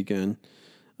this weekend.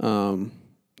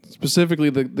 Specifically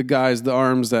the guys, the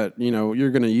arms that,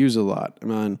 you're going to use a lot. I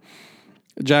mean,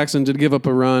 Jackson did give up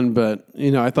a run, but,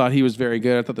 I thought he was very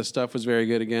good. I thought the stuff was very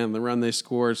good again. The run they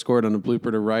scored on a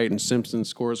blooper to right, and Simpson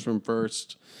scores from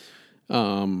first.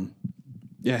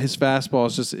 His fastball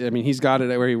is just, he's got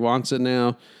it where he wants it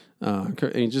now.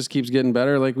 He just keeps getting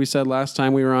better. Like we said last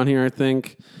time we were on here, I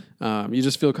think. You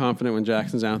just feel confident when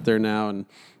Jackson's out there now. And,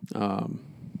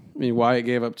 Wyatt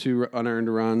gave up 2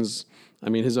 unearned runs.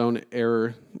 His own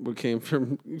error came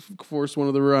from forced one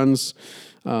of the runs.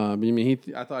 I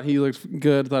thought he looked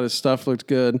good. I thought his stuff looked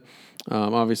good.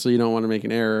 Obviously, you don't want to make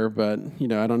an error, but,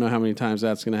 I don't know how many times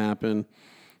that's going to happen.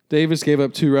 Davis gave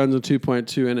up 2 runs in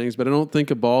 2.2 innings, but I don't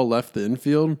think a ball left the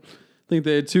infield. I think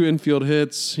they had 2 infield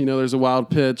hits. There's a wild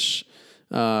pitch,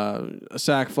 a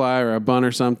sac fly or a bunt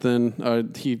or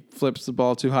something. He flips the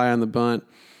ball too high on the bunt.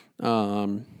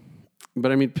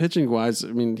 But, pitching-wise,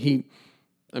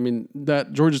 that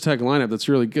Georgia Tech lineup that's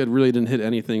really good really didn't hit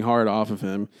anything hard off of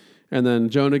him. And then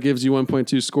Jonah gives you 1.2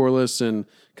 scoreless and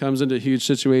comes into a huge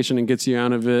situation and gets you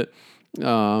out of it.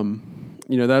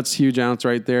 That's huge ounce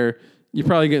right there. You're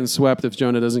probably getting swept if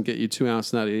Jonah doesn't get you 2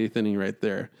 outs in that 8th inning right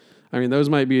there. Those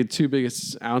might be the 2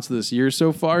 biggest outs of this year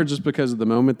so far, just because of the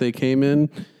moment they came in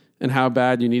and how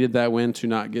bad you needed that win to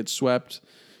not get swept.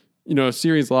 A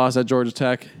series loss at Georgia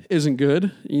Tech isn't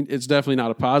good. It's definitely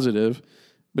not a positive,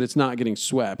 but it's not getting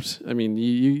swept.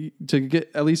 You to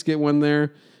at least get one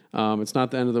there. It's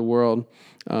not the end of the world.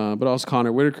 But also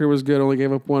Connor Whitaker was good. Only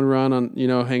gave up 1 run on,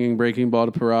 hanging breaking ball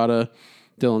to Parada.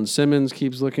 Dylan Simmons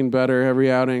keeps looking better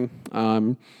every outing.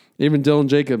 Even Dylan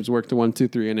Jacobs worked a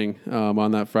 1-2-3 inning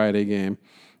on that Friday game,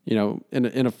 in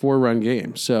a 4-run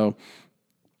game. So,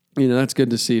 that's good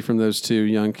to see from those 2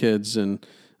 young kids. And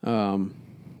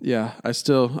I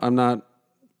still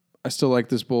like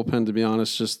this bullpen, to be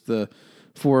honest. Just the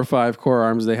 4 or 5 core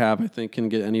arms they have, I think, can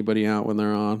get anybody out when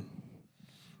they're on.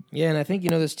 Yeah, and I think,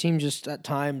 this team just at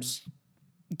times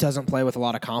doesn't play with a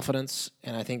lot of confidence,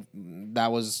 and I think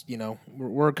that was,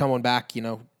 we're coming back,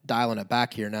 dialing it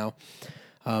back here now,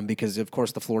 because, of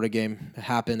course, the Florida game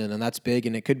happened, and that's big,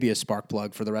 and it could be a spark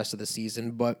plug for the rest of the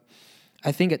season. But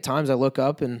I think at times I look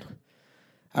up, and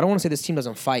I don't want to say this team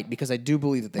doesn't fight, because I do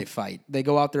believe that they fight. They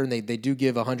go out there, and they do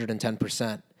give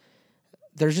 110%.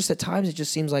 There's just at times it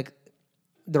just seems like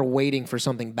they're waiting for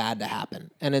something bad to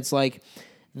happen, and it's like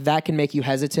that can make you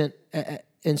hesitant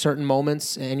in certain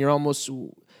moments, and you're almost.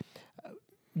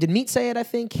 Did Meat say it? I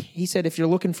think he said, "If you're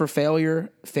looking for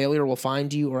failure, failure will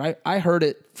find you." Or I heard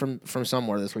it from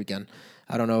somewhere this weekend.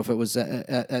 I don't know if it was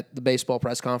at the baseball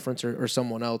press conference or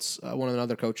someone else, one of the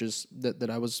other coaches that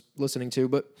I was listening to.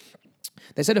 But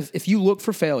they said if you look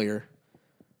for failure,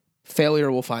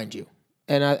 failure will find you.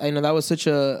 And I know that was such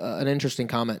an interesting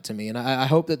comment to me. And I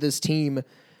hope that this team,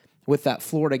 with that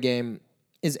Florida game,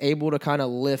 is able to kind of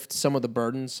lift some of the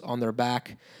burdens on their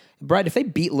back. Brad, if they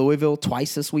beat Louisville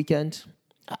twice this weekend,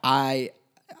 I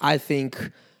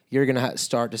think you're going to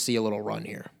start to see a little run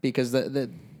here, because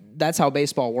that's how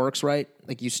baseball works, right?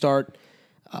 Like you start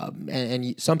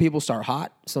And some people start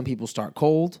hot, some people start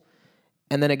cold,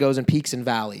 and then it goes in peaks and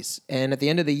valleys. And at the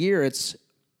end of the year, it's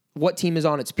what team is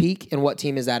on its peak and what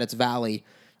team is at its valley,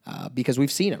 because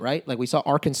we've seen it, right? Like we saw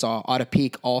Arkansas at a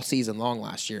peak all season long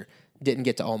last year, didn't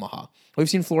get to Omaha. We've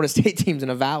seen Florida State teams in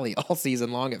a valley all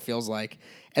season long, it feels like,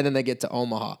 and then they get to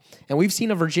Omaha. And we've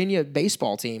seen a Virginia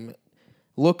baseball team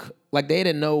look like they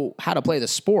didn't know how to play the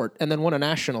sport and then won a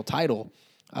national title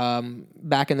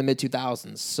back in the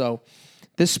mid-2000s. So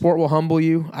this sport will humble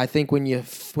you. I think when you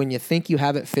think you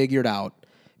have it figured out,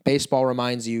 baseball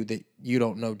reminds you that you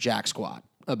don't know jack squat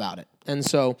about it. And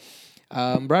so,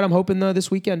 Brett, I'm hoping this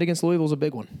weekend against Louisville is a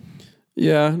big one.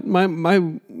 Yeah, my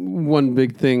one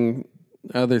big thing,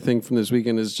 other thing from this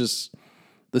weekend is just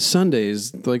the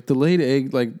Sundays, like the laid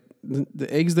egg, like the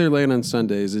eggs they're laying on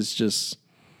Sundays is just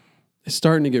it's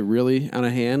starting to get really out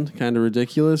of hand, kind of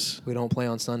ridiculous. We don't play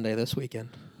on Sunday this weekend.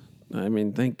 I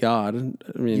mean, thank God.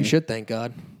 I mean, you should thank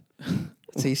God.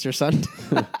 It's Easter Sunday.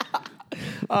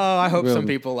 Oh, I hope some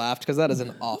people laughed because that is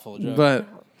an awful joke. But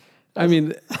I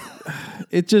mean,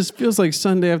 it just feels like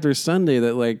Sunday after Sunday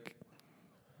that like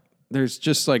there's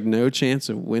just like no chance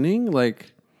of winning.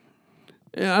 Like,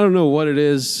 I don't know what it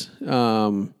is.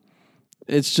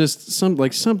 It's just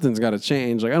something's got to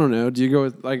change. Like, I don't know. Do you go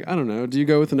with Do you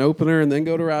go with an opener and then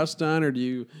go to Rouston, or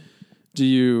do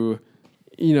you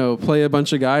play a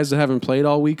bunch of guys that haven't played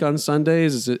all week on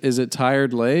Sundays? Is it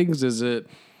tired legs? Is it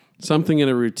something in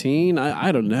a routine?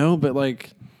 I don't know. But like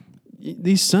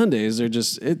these Sundays are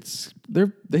just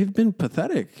they've been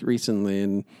pathetic recently,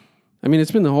 and I mean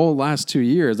it's been the whole last 2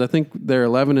 years. I think they're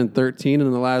 11-13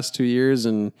 in the last 2 years,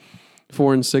 and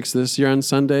 4-6 this year on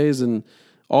Sundays, and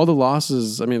all the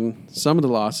losses, I mean, some of the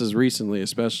losses recently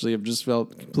especially have just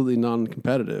felt completely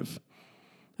non-competitive.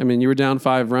 I mean, you were down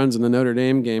 5 runs in the Notre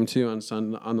Dame game too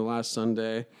on the last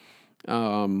Sunday.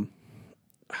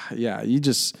 Yeah,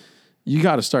 you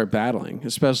got to start battling,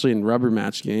 especially in rubber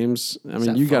match games. I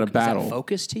mean, you got to battle. Is that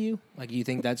focus to you? Like, you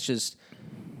think that's just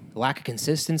lack of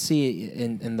consistency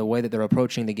in the way that they're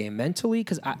approaching the game mentally?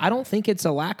 Because I don't think it's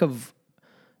a lack of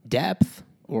depth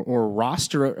or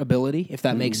roster ability, if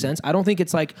that makes sense. I don't think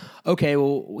it's like, okay,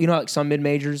 well, like some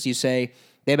mid-majors, you say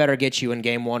they better get you in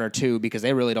game 1 or 2 because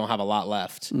they really don't have a lot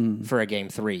left for a game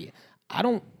 3. I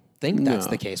don't think that's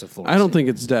the case with Florida I don't State. think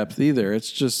it's depth either. It's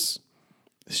just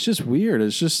weird.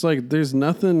 It's just like there's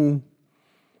nothing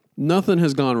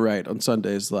has gone right on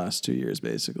Sundays the last 2 years,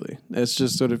 basically. It's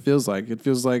just what it feels like. It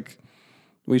feels like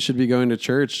we should be going to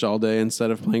church all day instead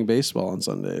of playing baseball on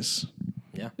Sundays.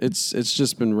 Yeah. It's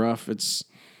just been rough.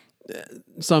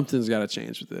 Something's got to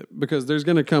change with it because there's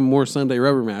going to come more Sunday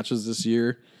rubber matches this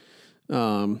year.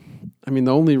 I mean,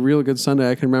 the only real good Sunday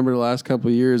I can remember the last couple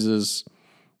of years is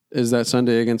that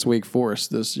Sunday against Wake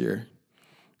Forest this year.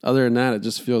 Other than that, it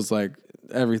just feels like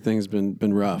everything's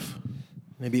been rough.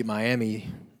 They beat Miami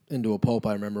into a pulp,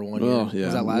 I remember one year.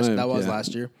 Yeah. Was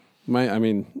last year.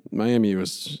 Miami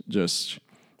was just...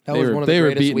 That was one of the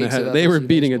greatest weeks. They were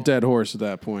beating a dead horse at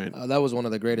that point. That was one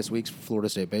of the greatest weeks for Florida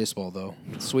State baseball, though.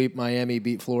 Sweep Miami,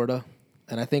 beat Florida.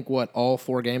 And I think, all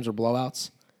 4 games are blowouts?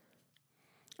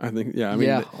 I think, yeah. I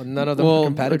mean, none of them were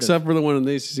competitive. Except for the one in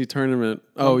the ACC tournament.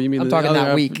 Oh, you mean I'm talking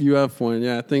that week. UF one,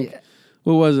 yeah. I think,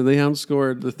 what was it? They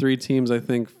outscored the 3 teams, I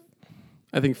think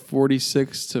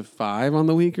 46-5 on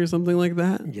the week or something like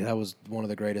that. Yeah, that was one of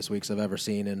the greatest weeks I've ever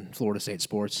seen in Florida State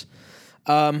sports.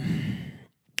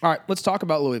 All right, let's talk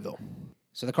about Louisville.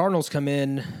 So the Cardinals come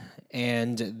in,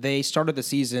 and they started the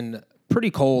season pretty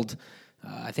cold.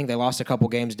 I think they lost a couple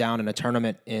games down in a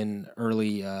tournament in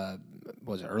early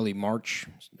March,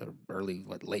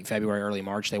 late February, early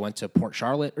March. They went to Port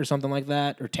Charlotte or something like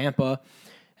that, or Tampa,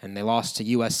 and they lost to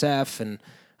USF, and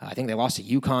I think they lost to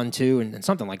UConn too, and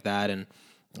something like that. And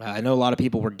I know a lot of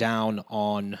people were down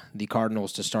on the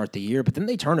Cardinals to start the year, but then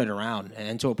they turn it around,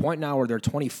 and to a point now where they're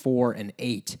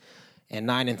 24-8. And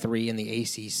 9-3 in the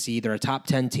ACC. They're a top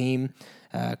 10 team.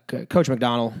 Coach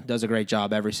McDonald does a great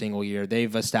job every single year.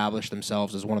 They've established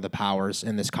themselves as one of the powers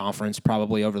in this conference,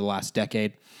 probably over the last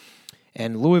decade.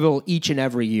 And Louisville, each and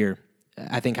every year,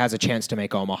 I think has a chance to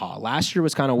make Omaha. Last year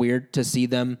was kind of weird to see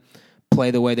them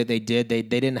play the way that they did. They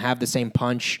didn't have the same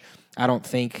punch, I don't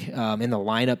think, in the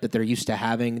lineup that they're used to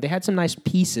having. They had some nice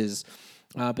pieces,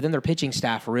 but then their pitching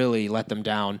staff really let them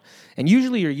down. And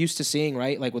usually you're used to seeing,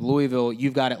 right, like with Louisville,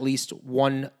 you've got at least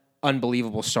one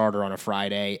unbelievable starter on a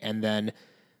Friday and then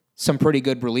some pretty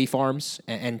good relief arms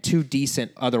and 2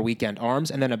 decent other weekend arms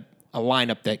and then a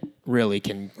lineup that really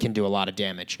can do a lot of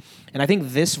damage. And I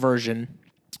think this version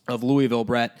of Louisville,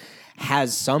 Brett,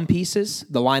 has some pieces.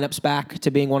 The lineup's back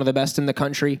to being one of the best in the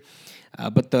country,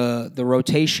 but the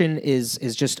rotation is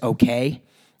just okay.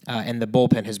 And the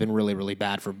bullpen has been really, really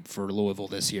bad for Louisville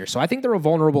this year. So I think they're a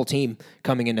vulnerable team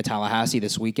coming into Tallahassee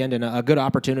this weekend, and a good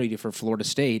opportunity for Florida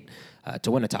State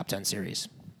to win a top 10 series.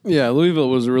 Yeah, Louisville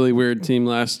was a really weird team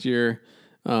last year.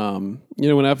 When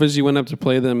FSU went up to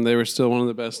play them, they were still one of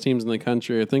the best teams in the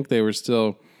country. I think they were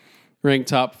still ranked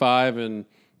top 5, and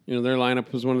their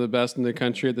lineup was one of the best in the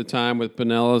country at the time with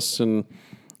Pinellas and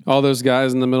all those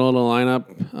guys in the middle of the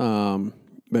lineup.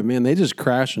 But man, they just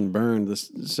crashed and burned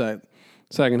this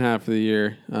second half of the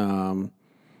year.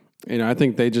 I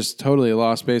think they just totally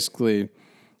lost basically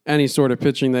any sort of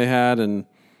pitching they had, and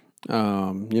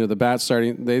the bats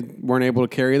they weren't able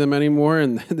to carry them anymore,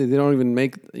 and they don't even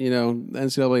make the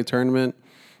NCAA tournament.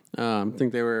 I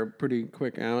think they were pretty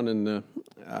quick out in the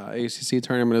ACC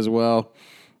tournament as well.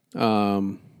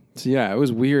 It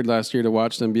was weird last year to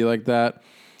watch them be like that,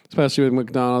 especially with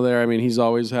McDonald there. I mean, he's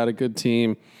always had a good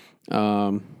team.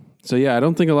 I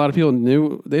don't think a lot of people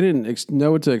didn't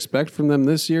know what to expect from them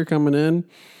this year coming in.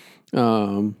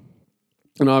 And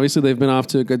obviously they've been off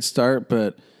to a good start,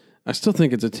 but I still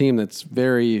think it's a team that's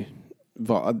very,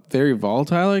 very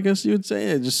volatile, I guess you would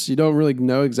say. You don't really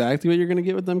know exactly what you're going to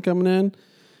get with them coming in.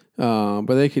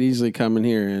 But they could easily come in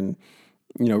here and,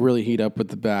 really heat up with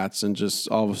the bats and just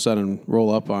all of a sudden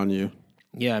roll up on you.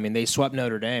 Yeah, I mean, they swept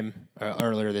Notre Dame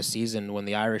earlier this season when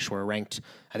the Irish were ranked,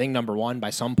 I think, number 1 by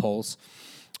some polls.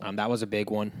 That was a big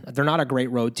one. They're not a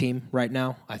great road team right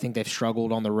now. I think they've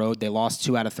struggled on the road. They lost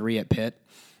 2 out of 3 at Pitt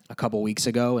a couple weeks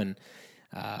ago. And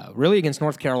really against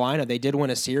North Carolina, they did win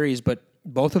a series, but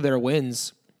both of their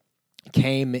wins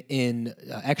came in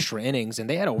extra innings, and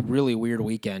they had a really weird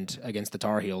weekend against the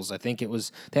Tar Heels. I think they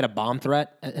had a bomb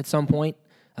threat at some point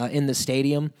in the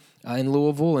stadium in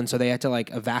Louisville, and so they had to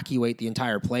evacuate the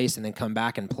entire place and then come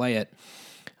back and play it.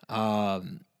 But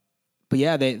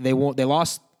yeah, they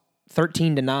lost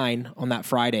 13-9 on that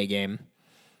Friday game,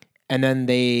 and then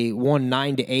they won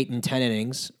 9-8 in 10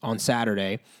 innings on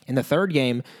Saturday. In the third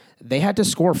game, they had to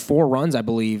score 4 runs, I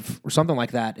believe, or something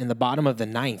like that, in the bottom of the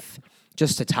 9th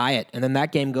just to tie it. And then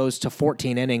that game goes to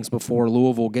 14 innings before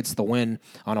Louisville gets the win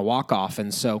on a walk-off.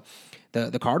 And so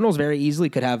the Cardinals very easily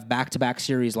could have back-to-back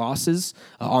series losses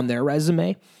on their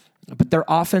resume. But their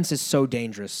offense is so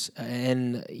dangerous.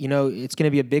 And, it's going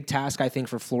to be a big task, I think,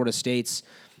 for Florida State's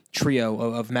trio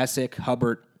of Messick,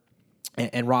 Hubbard,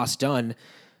 and Ross Dunn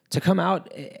to come out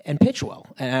and pitch well.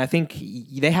 And I think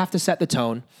they have to set the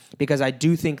tone, because I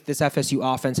do think this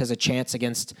FSU offense has a chance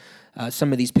against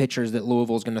some of these pitchers that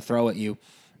Louisville is going to throw at you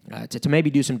to maybe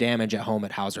do some damage at home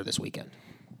at Hauser this weekend.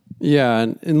 Yeah,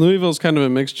 and Louisville's kind of a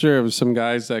mixture of some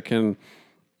guys that can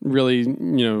really,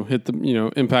 hit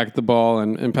the, impact the ball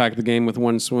and impact the game with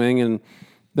one swing. And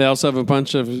they also have a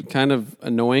bunch of kind of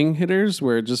annoying hitters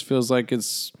where it just feels like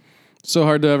it's so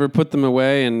hard to ever put them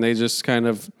away, and they just kind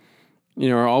of,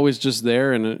 are always just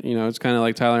there. And, it's kind of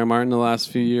like Tyler Martin the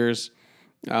last few years.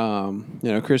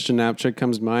 Christian Knapczyk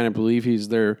comes to mind. I believe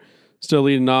they're still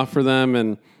leading off for them.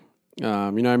 And, I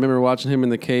remember watching him in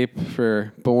the Cape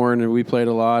for Bourne, and we played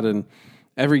a lot. And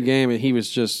every game, it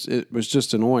was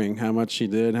just annoying how much he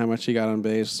did, how much he got on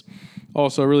base.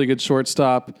 Also, a really good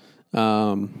shortstop.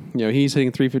 He's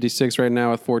hitting .356 right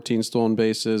now with 14 stolen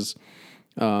bases.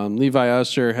 Levi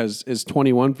Usher is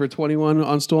 21 for 21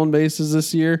 on stolen bases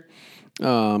this year. He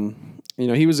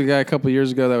was a guy a couple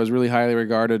years ago that was really highly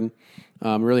regarded.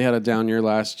 Really had a down year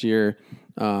last year.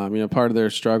 Part of their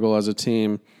struggle as a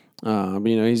team.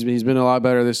 He's been a lot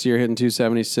better this year, hitting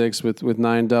 .276 with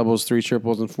 9 doubles, 3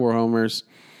 triples, and 4 homers.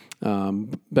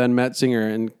 Ben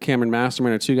Metzinger and Cameron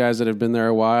Masterman are 2 guys that have been there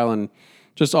a while and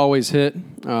just always hit.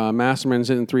 Masterman's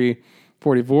hitting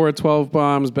 .344 at 12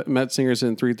 bombs. Metzinger's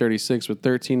hitting .336 with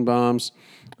 13 bombs.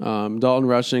 Dalton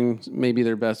Rushing, maybe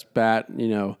their best bat,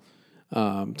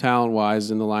 talent-wise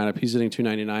in the lineup. He's hitting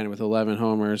 .299 with 11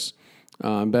 homers.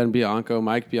 Ben Bianco,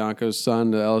 Mike Bianco's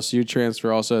son, the LSU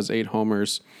transfer, also has 8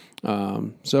 homers.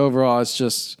 So overall, it's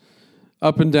just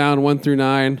up and down, 1 through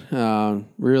 9.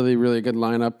 Really, really good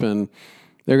lineup, and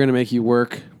they're going to make you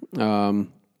work.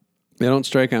 They don't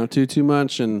strike out too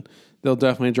much, and they'll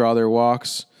definitely draw their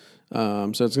walks. So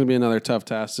it's going to be another tough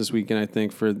task this weekend, I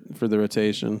think, for the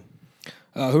rotation.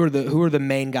 Who are the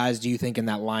main guys, do you think, in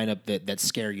that lineup that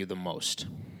scare you the most?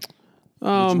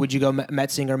 Would you go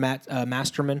Metzinger,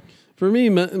 Masterman? For me,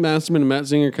 Masterman and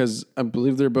Metzinger, because I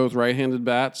believe they're both right-handed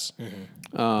bats.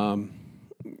 Mm-hmm.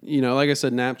 Like I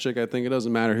said, Knapczyk, I think it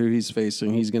doesn't matter who he's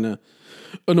facing. He's going to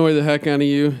annoy the heck out of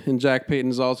you. And Jack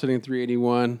Payton's also hitting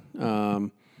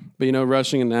 .381. But,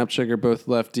 Rushing and Knapczyk are both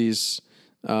lefties.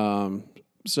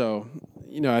 So,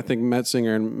 I think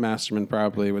Metzinger and Masterman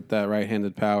probably with that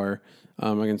right-handed power.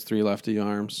 against three lefty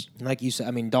arms. Like you said,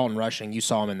 I mean, Dalton Rushing, you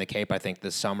saw him in the Cape, I think,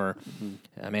 this summer.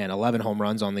 Man, 11 home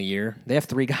runs on the year. They have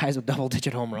 3 guys with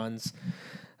double-digit home runs.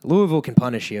 Louisville can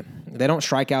punish you. They don't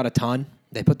strike out a ton.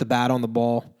 They put the bat on the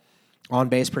ball.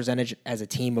 On-base percentage as a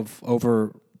team of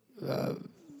over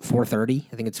 430.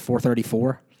 I think it's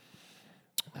 434.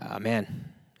 Man,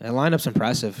 that lineup's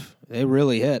impressive. They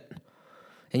really hit.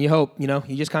 And you hope,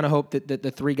 you just kind of hope that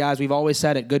the 3 guys, we've always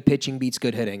said it, good pitching beats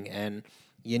good hitting. And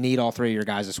you need all 3 of your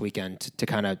guys this weekend to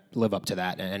kind of live up to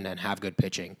that and have good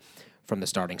pitching from the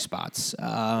starting spots.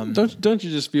 Don't you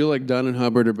just feel like Dunn and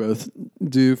Hubbard are both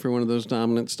due for one of those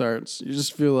dominant starts? You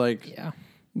just feel like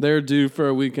they're due for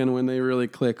a weekend when they really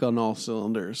click on all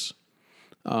cylinders.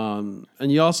 And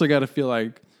you also got to feel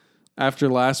like after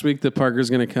last week that Parker's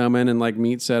going to come in and, like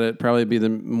Meat said, it probably be the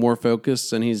more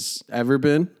focused than he's ever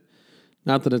been.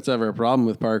 Not that it's ever a problem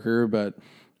with Parker, but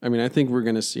I mean, I think we're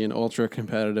going to see an ultra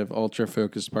competitive, ultra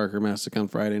focused Parker Messick on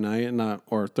Friday night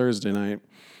or Thursday night.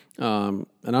 And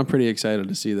I'm pretty excited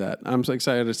to see that. I'm so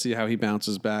excited to see how he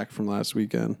bounces back from last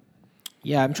weekend.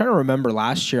 Yeah, I'm trying to remember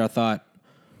last year. I thought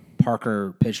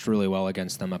Parker pitched really well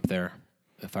against them up there,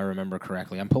 if I remember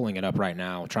correctly. I'm pulling it up right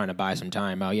now, trying to buy some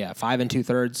time. 5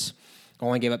 2/3,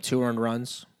 only gave up 2 earned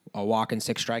runs, a walk and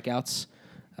 6 strikeouts.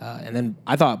 And then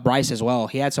I thought Bryce as well.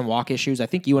 He had some walk issues. I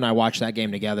think you and I watched that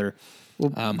game together.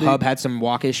 Hub had some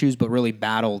walk issues, but really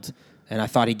battled. And I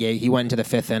thought he went into the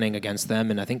 5th inning against them,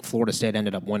 and I think Florida State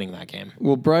ended up winning that game.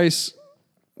 Well, Bryce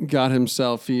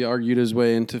he argued his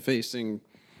way into facing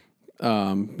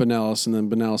Benelis, and then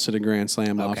Benelis hit a grand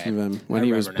slam off of him when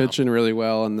he was pitching really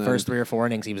well. And then, first 3 or 4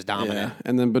 innings, he was dominant. Yeah,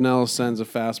 and then Benelis sends a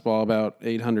fastball about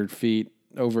 800 feet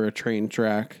over a train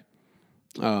track,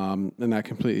 and that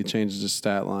completely changes his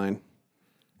stat line.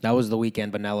 That was the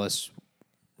weekend Benelis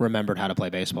remembered how to play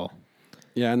baseball.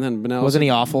 Yeah, and then Benelis... Wasn't he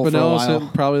awful for a while? Benelis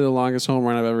hit probably the longest home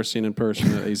run I've ever seen in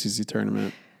person at the ACC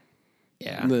tournament.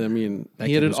 Yeah. I mean,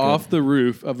 he hit it off the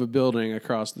roof of a building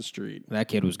across the street. That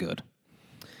kid was good.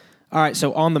 All right,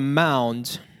 so on the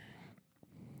mound,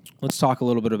 let's talk a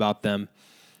little bit about them.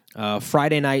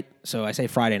 Friday night, so I say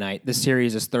Friday night. This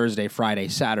series is Thursday, Friday,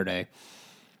 Saturday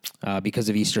because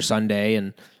of Easter Sunday,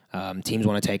 and teams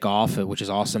want to take off, which is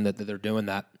awesome that they're doing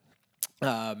that.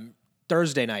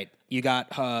 Thursday night, you got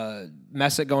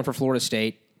Messick going for Florida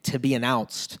State to be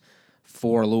announced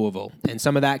for Louisville. And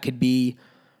some of that could be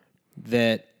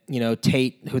that,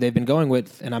 Tate, who they've been going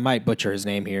with, and I might butcher his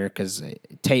name here because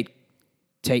Tate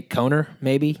Koner,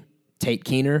 maybe? Tate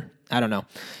Keener? I don't know.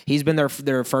 He's been their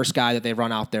first guy that they've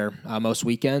run out there most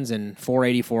weekends, and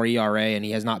 4.84 ERA, and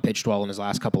he has not pitched well in his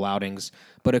last couple outings.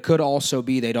 But it could also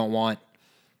be they don't want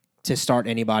to start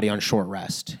anybody on short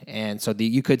rest. And so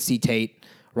you could see Tate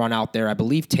run out there. I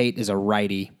believe Tate is a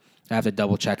righty. I have to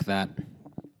double-check that.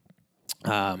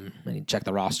 I need to check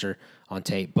the roster on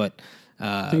Tate. But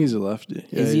I think he's a lefty.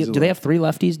 Yeah, do they have 3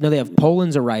 lefties? No, they have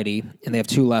Poland's a righty, and they have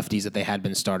 2 lefties that they had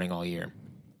been starting all year.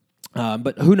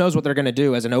 But who knows what they're going to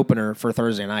do as an opener for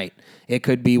Thursday night. It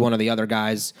could be one of the other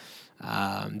guys.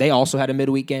 They also had a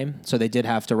midweek game, so they did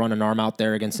have to run an arm out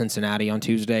there against Cincinnati on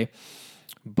Tuesday.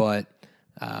 But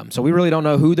so we really don't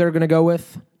know who they're going to go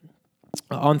with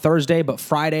on Thursday. But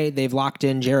Friday, they've locked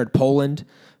in Jared Poland,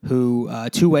 who a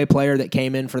two-way player that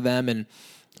came in for them,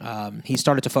 and he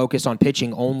started to focus on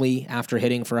pitching only after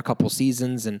hitting for a couple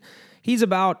seasons. And he's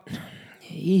about...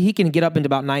 He can get up into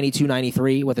about 92,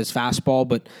 93 with his fastball,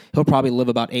 but he'll probably live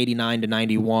about 89 to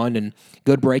 91, and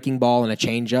good breaking ball and a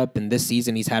changeup. And this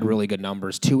season, he's had really good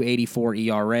numbers, 2.84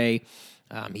 ERA.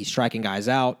 He's striking guys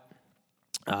out,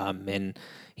 and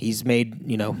he's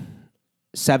made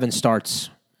 7 starts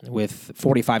with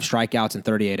 45 strikeouts and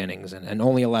 38 innings, and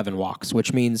only 11 walks,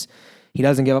 which means he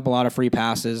doesn't give up a lot of free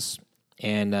passes,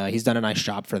 and he's done a nice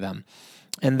job for them.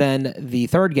 And then the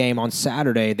third game on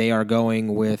Saturday, they are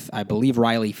going with, I believe,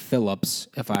 Riley Phillips,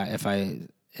 if I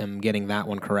am getting that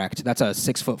one correct. That's a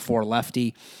 6'4"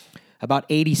 lefty, about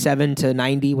 87 to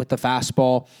 90 with the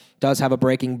fastball. Does have a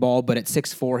breaking ball, but at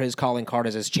 6'4", his calling card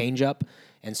is his changeup,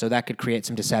 and so that could create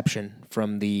some deception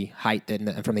from the height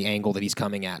and from the angle that he's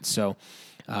coming at. So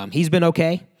he's been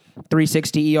okay,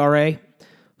 3.60 ERA.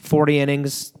 40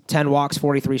 innings, 10 walks,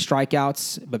 43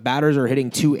 strikeouts, but batters are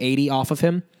hitting 280 off of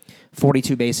him.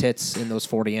 42 base hits in those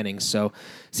 40 innings. So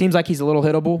seems like he's a little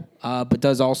hittable, but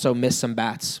does also miss some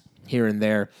bats here and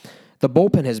there. The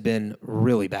bullpen has been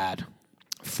really bad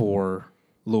for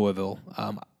Louisville.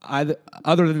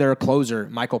 Other than their closer,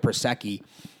 Michael Persecki,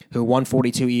 who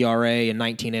 1.42 ERA in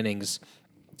 19 innings,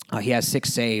 he has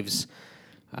 6 saves.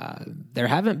 There's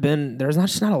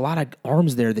just not a lot of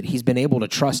arms there that he's been able to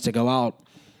trust to go out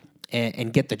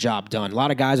and get the job done. A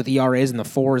lot of guys with ERAs in the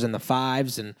 4s and the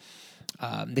 5s, and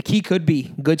The key could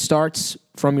be good starts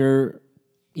from your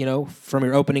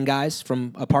opening guys,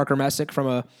 from a Parker Messick, from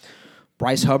a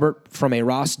Bryce Hubbard, from a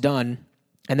Ross Dunn.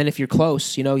 And then if you're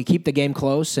close, you keep the game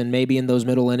close, and maybe in those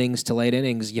middle innings to late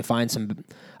innings, you find some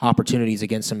opportunities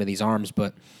against some of these arms.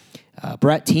 But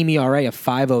Brett, team ERA of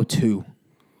 5.02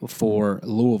 for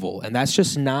Louisville, and that's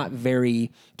just not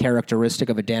very characteristic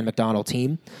of a Dan McDonnell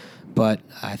team. But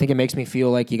I think it makes me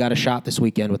feel like you got a shot this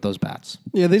weekend with those bats.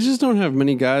 Yeah, they just don't have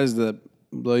many guys that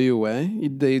blow you away.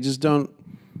 They just don't.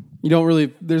 You don't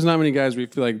really. There's not many guys where you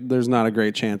feel like there's not a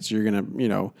great chance you're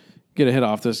gonna, get a hit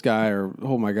off this guy, or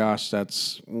oh my gosh,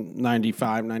 that's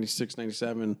 95, 96,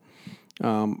 97. I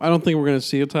don't think we're going to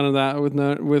see a ton of that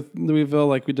with Louisville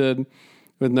like we did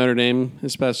with Notre Dame,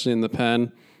 especially in the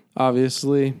pen,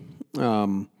 obviously.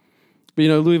 But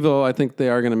Louisville, I think they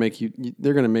are going to make you.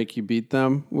 They're going to make you beat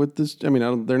them with this. I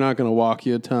mean, they're not going to walk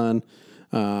you a ton.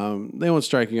 They won't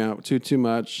strike you out too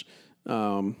much. You're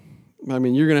going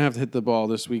to have to hit the ball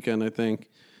this weekend, I think.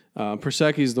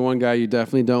 Persecki's the one guy you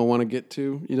definitely don't want to get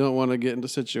to. You don't want to get into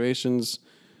situations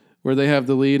where they have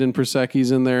the lead and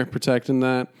Persecki's in there protecting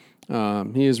that.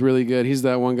 He is really good. He's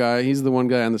that one guy. He's the one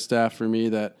guy on the staff for me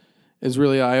that is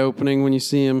really eye-opening when you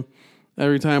see him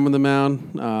every time on the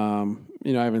mound.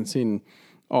 I haven't seen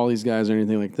all these guys or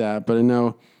anything like that, but I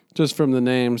know just from the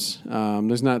names,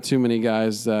 there's not too many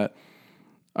guys that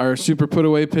are super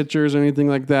put-away pitchers or anything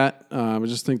like that. I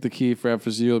just think the key for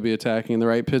FSU will be attacking the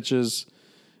right pitches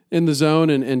in the zone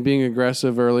and being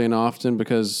aggressive early and often,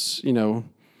 because,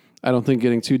 I don't think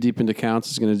getting too deep into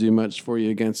counts is going to do much for you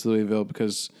against Louisville,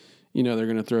 because, they're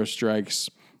going to throw strikes.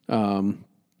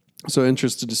 So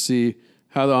interested to see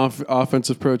how the offense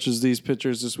approaches these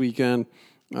pitchers this weekend.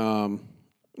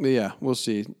 Yeah, we'll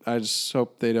see. I just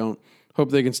hope they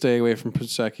can stay away from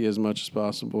Persecki as much as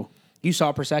possible. You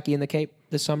saw Persecki in the Cape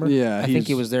this summer? Yeah. I think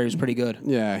he was there. He was pretty good.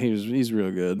 Yeah, he's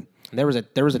real good. There was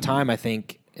a time, I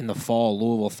think, in the fall,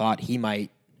 Louisville thought he might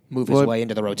move his way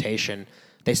into the rotation.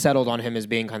 They settled on him as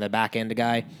being kind of the back-end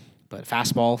guy, but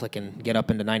fastball that can get up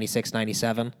into 96,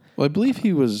 97. Well, I believe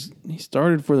he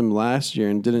started for them last year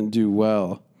and didn't do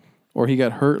well. Or he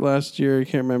got hurt last year. I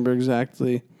can't remember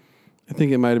exactly. I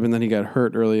think it might have been that he got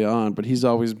hurt early on, but he's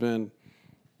always been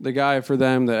the guy for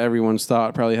them that everyone's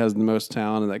thought probably has the most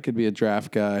talent, and that could be a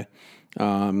draft guy.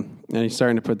 And he's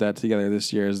starting to put that together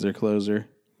this year as their closer.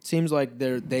 Seems like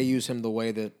they use him the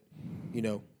way that,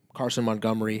 Carson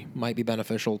Montgomery might be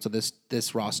beneficial to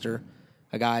this roster.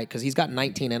 A guy, because he's got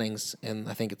 19 innings and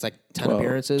I think it's like 10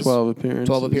 appearances. 12 appearances.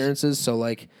 12 appearances. So,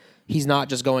 like, he's not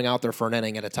just going out there for an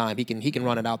inning at a time. He can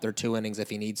run it out there 2 innings if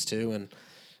he needs to. And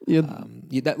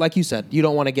like you said, you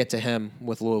don't want to get to him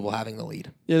with Louisville having the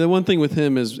lead. Yeah, the one thing with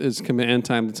him is command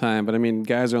time to time. But, I mean,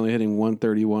 guys are only hitting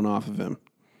 131 off of him.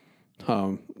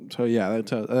 So, yeah,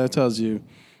 that tells you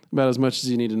about as much as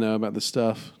you need to know about the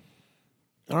stuff.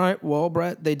 All right. Well,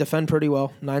 Brett, they defend pretty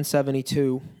well.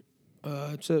 972.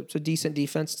 It's a decent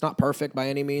defense. It's not perfect by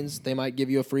any means. They might give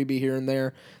you a freebie here and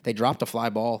there. They dropped a fly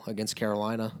ball against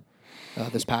Carolina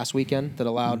this past weekend that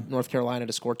allowed North Carolina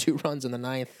to score 2 runs in the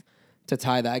 9th to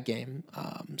tie that game.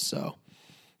 So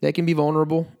they can be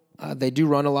vulnerable. They do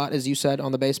run a lot, as you said,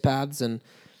 on the base paths, and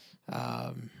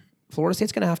Florida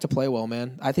State's going to have to play well,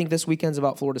 man. I think this weekend's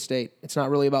about Florida State. It's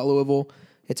not really about Louisville.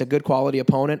 It's a good quality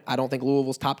opponent. I don't think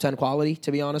Louisville's top 10 quality,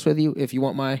 to be honest with you. If you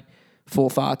want my full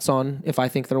thoughts on if I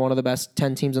think they're one of the best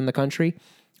 10 teams in the country,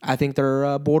 I think they're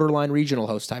a borderline regional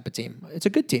host type of team. It's a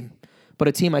good team, but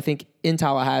a team I think in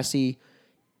Tallahassee,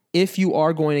 if you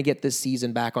are going to get this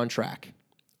season back on track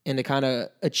and to kind of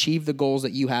achieve the goals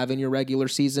that you have in your regular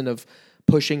season of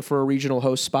pushing for a regional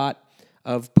host spot,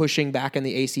 of pushing back in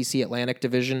the ACC Atlantic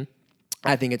Division,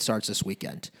 I think it starts this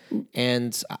weekend.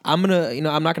 And I'm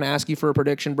not gonna ask you for a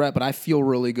prediction, Brett, but I feel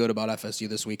really good about FSU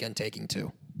this weekend taking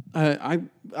 2.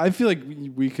 I feel like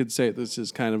we could say this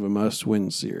is kind of a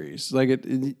must-win series. Like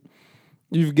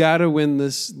you've got to win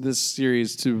this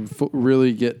series to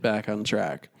really get back on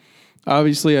track.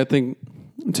 Obviously, I think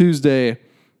Tuesday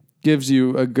gives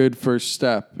you a good first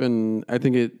step, and I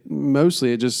think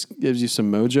it just gives you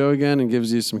some mojo again and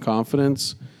gives you some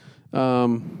confidence.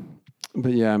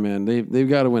 But yeah, man, they've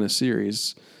got to win a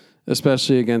series,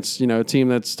 especially against a team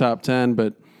that's top 10.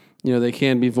 But they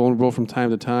can be vulnerable from time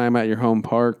to time at your home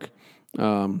park.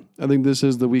 I think this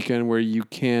is the weekend where you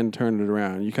can turn it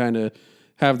around. You kind of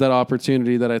have that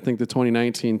opportunity that I think the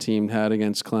 2019 team had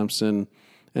against Clemson,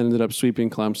 and ended up sweeping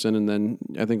Clemson, and then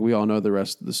I think we all know the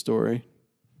rest of the story.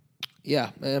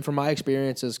 Yeah, and from my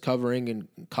experiences covering and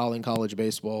calling college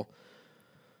baseball,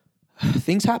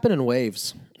 things happen in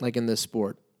waves, like in this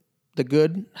sport. The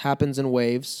good happens in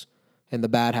waves, and the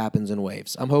bad happens in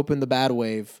waves. I'm hoping the bad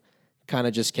wave kind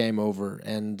of just came over.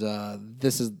 And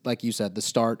this is, like you said, the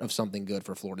start of something good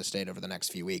for Florida State over the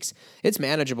next few weeks. It's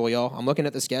manageable, y'all. I'm looking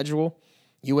at the schedule.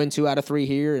 You win 2 out of 3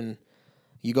 here, and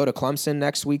you go to Clemson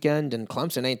next weekend, and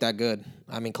Clemson ain't that good.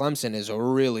 I mean, Clemson is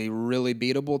really, really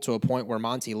beatable to a point where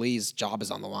Monty Lee's job is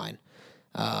on the line.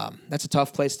 That's a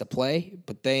tough place to play,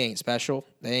 but they ain't special.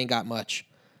 They ain't got much.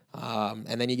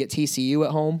 And then you get TCU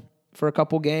at home for a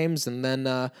couple games, and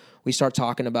then we start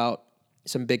talking about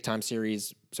some big-time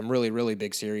series, some really, really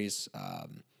big series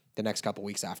the next couple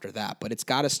weeks after that. But it's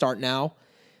got to start now.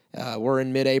 We're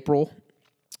in mid-April,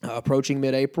 approaching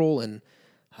mid-April, and,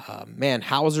 man,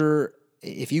 Hauser,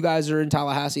 if you guys are in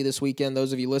Tallahassee this weekend,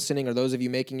 those of you listening or those of you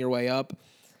making your way up,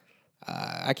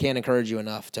 I can't encourage you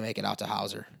enough to make it out to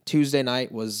Hauser. Tuesday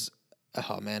night was,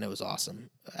 oh, man, it was awesome.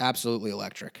 Absolutely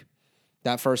electric.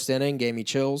 That first inning gave me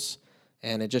chills,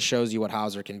 and it just shows you what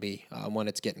Hauser can be when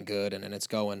it's getting good and it's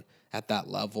going at that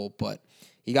level. But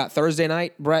you got Thursday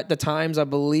night, Brett, the times, I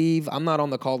believe. I'm not on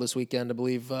the call this weekend. I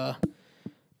believe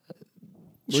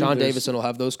Sean Davison will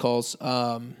have those calls.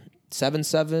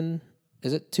 7-7,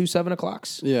 is it 2 7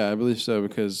 o'clocks? Yeah, I believe so,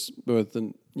 because both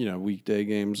the weekday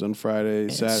games on Friday,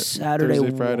 Saturday,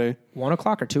 Thursday, Friday. 1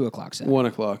 o'clock or 2 o'clock Saturday? 1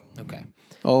 o'clock. Okay.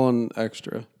 All on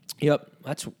extra. Yep,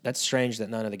 that's strange that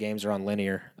none of the games are on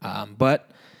linear.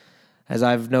 But as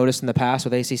I've noticed in the past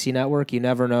with ACC Network, you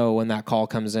never know when that call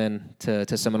comes in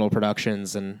to Seminole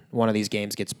Productions and one of these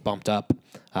games gets bumped up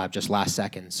just last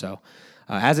second. So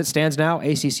as it stands now,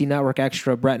 ACC Network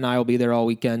Extra, Brett and I will be there all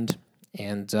weekend.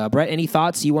 And Brett, any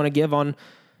thoughts you want to give on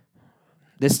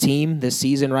this team, this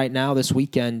season right now, this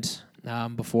weekend,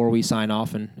 before we sign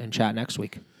off and chat next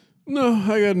week? No,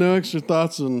 I got no extra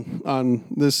thoughts on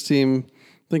this team.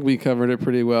 I think we covered it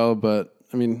pretty well, but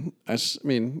I mean,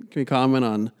 can we comment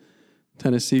on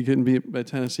Tennessee getting beat by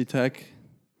Tennessee Tech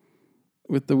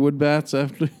with the Woodbats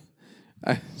after?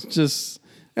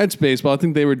 That's baseball. I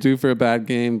think they were due for a bad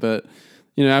game, but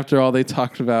after all, they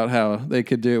talked about how they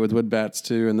could do it with Woodbats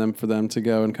too, and then for them to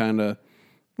go and kind of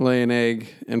lay an egg,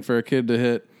 and for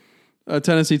a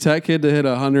Tennessee Tech kid to hit a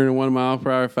 101 mile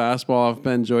per hour fastball off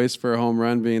Ben Joyce for a home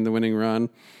run being the winning run.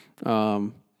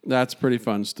 That's a pretty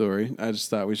fun story. I just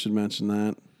thought we should mention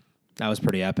that. That was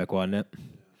pretty epic, wasn't it?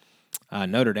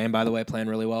 Notre Dame, by the way, playing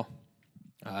really well.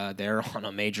 They're on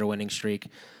a major winning streak.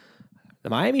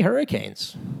 The Miami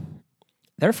Hurricanes,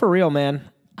 they're for real, man.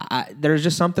 There's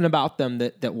just something about them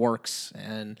that works,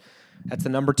 and that's the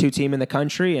number 2 team in the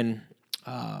country. And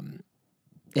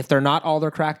if they're not all they're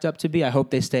cracked up to be, I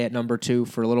hope they stay at number 2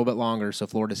 for a little bit longer so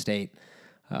Florida State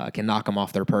can knock them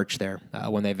off their perch there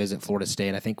when they visit Florida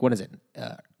State. I think, what is it,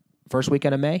 first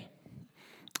weekend of May?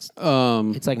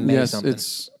 It's like May something.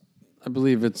 I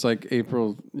believe it's like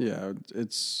April. Yeah,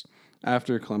 it's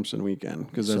after Clemson weekend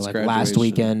because that's like graduation. Last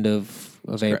weekend of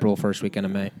April, first weekend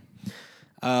of May.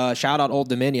 Shout out Old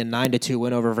Dominion, 9-2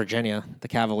 win over Virginia. The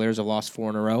Cavaliers have lost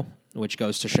 4 in a row, which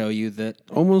goes to show you that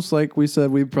almost like we said,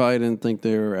 we probably didn't think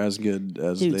they were as good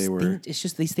as they were. It's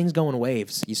just these things go in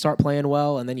waves. You start playing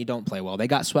well, and then you don't play well. They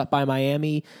got swept by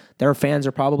Miami. Their fans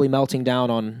are probably melting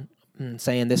down on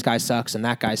saying this guy sucks and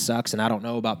that guy sucks, and I don't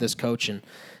know about this coach. And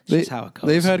it's just how it goes.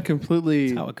 They've had completely.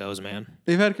 That's how it goes, man.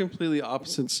 They've had completely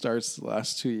opposite starts the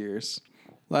last 2 years.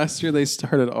 Last year they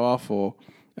started awful,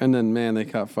 and then they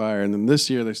caught fire, and then this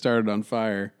year they started on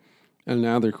fire, and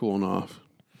now they're cooling off.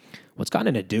 What's gotten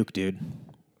into Duke, dude?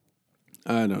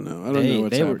 I don't know. I don't know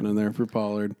what's happening there for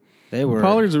Pollard.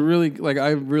 Pollard's a really I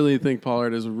really think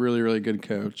Pollard is a really, really good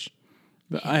coach.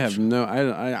 But I have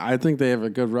I think they have a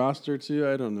good roster too.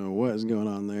 I don't know what is going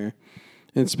on there.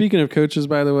 And speaking of coaches,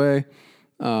 by the way,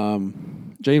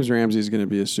 James Ramsey is going to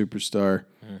be a superstar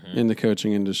in the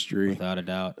coaching industry. Without a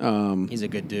doubt. He's a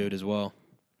good dude as well.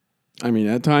 I mean,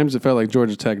 at times it felt like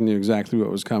Georgia Tech knew exactly what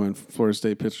was coming from Florida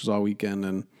State pitchers all weekend,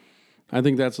 and I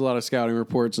think that's a lot of scouting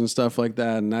reports and stuff like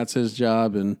that, and that's his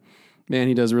job. And man,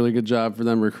 he does a really good job for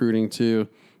them recruiting too.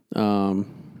 And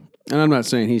I'm not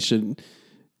saying he should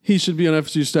be on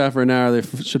FSU staff right now, or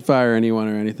they should fire anyone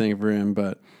or anything for him.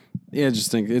 But yeah, I just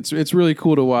think it's really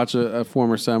cool to watch a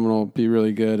former Seminole be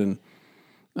really good and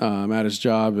at his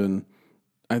job. And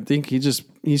I think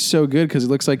he's so good because it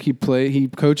looks like he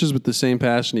coaches with the same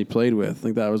passion he played with. I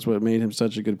think that was what made him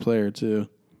such a good player too.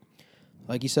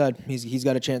 Like you said, he's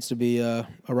got a chance to be a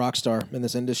rock star in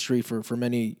this industry for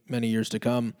many, many years to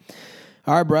come.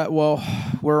 All right, Brett. Well,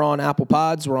 we're on Apple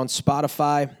Pods. We're on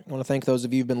Spotify. I want to thank those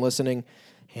of you who've been listening.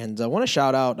 And I want to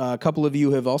shout out a couple of you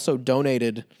who have also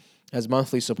donated as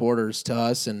monthly supporters to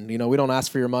us. And, we don't ask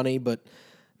for your money, but,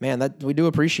 man, that we do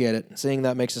appreciate it. Seeing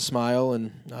that makes us smile,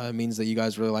 and it means that you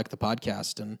guys really like the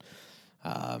podcast.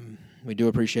 And we do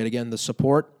appreciate, again, the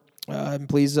support. And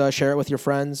please share it with your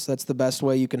friends. That's the best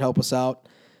way you can help us out.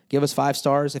 Give us 5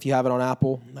 stars if you have it on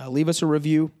Apple. Leave us a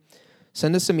review.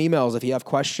 Send us some emails if you have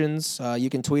questions. You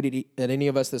can tweet at any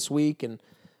of us this week and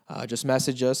just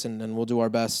message us, and we'll do our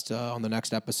best on the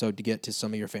next episode to get to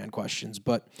some of your fan questions.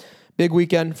 But big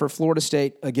weekend for Florida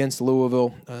State against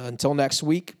Louisville. Until next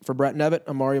week, for Brett Nevitt,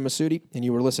 I'm Mario Masudi, and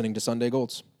you were listening to Sunday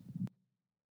Golds.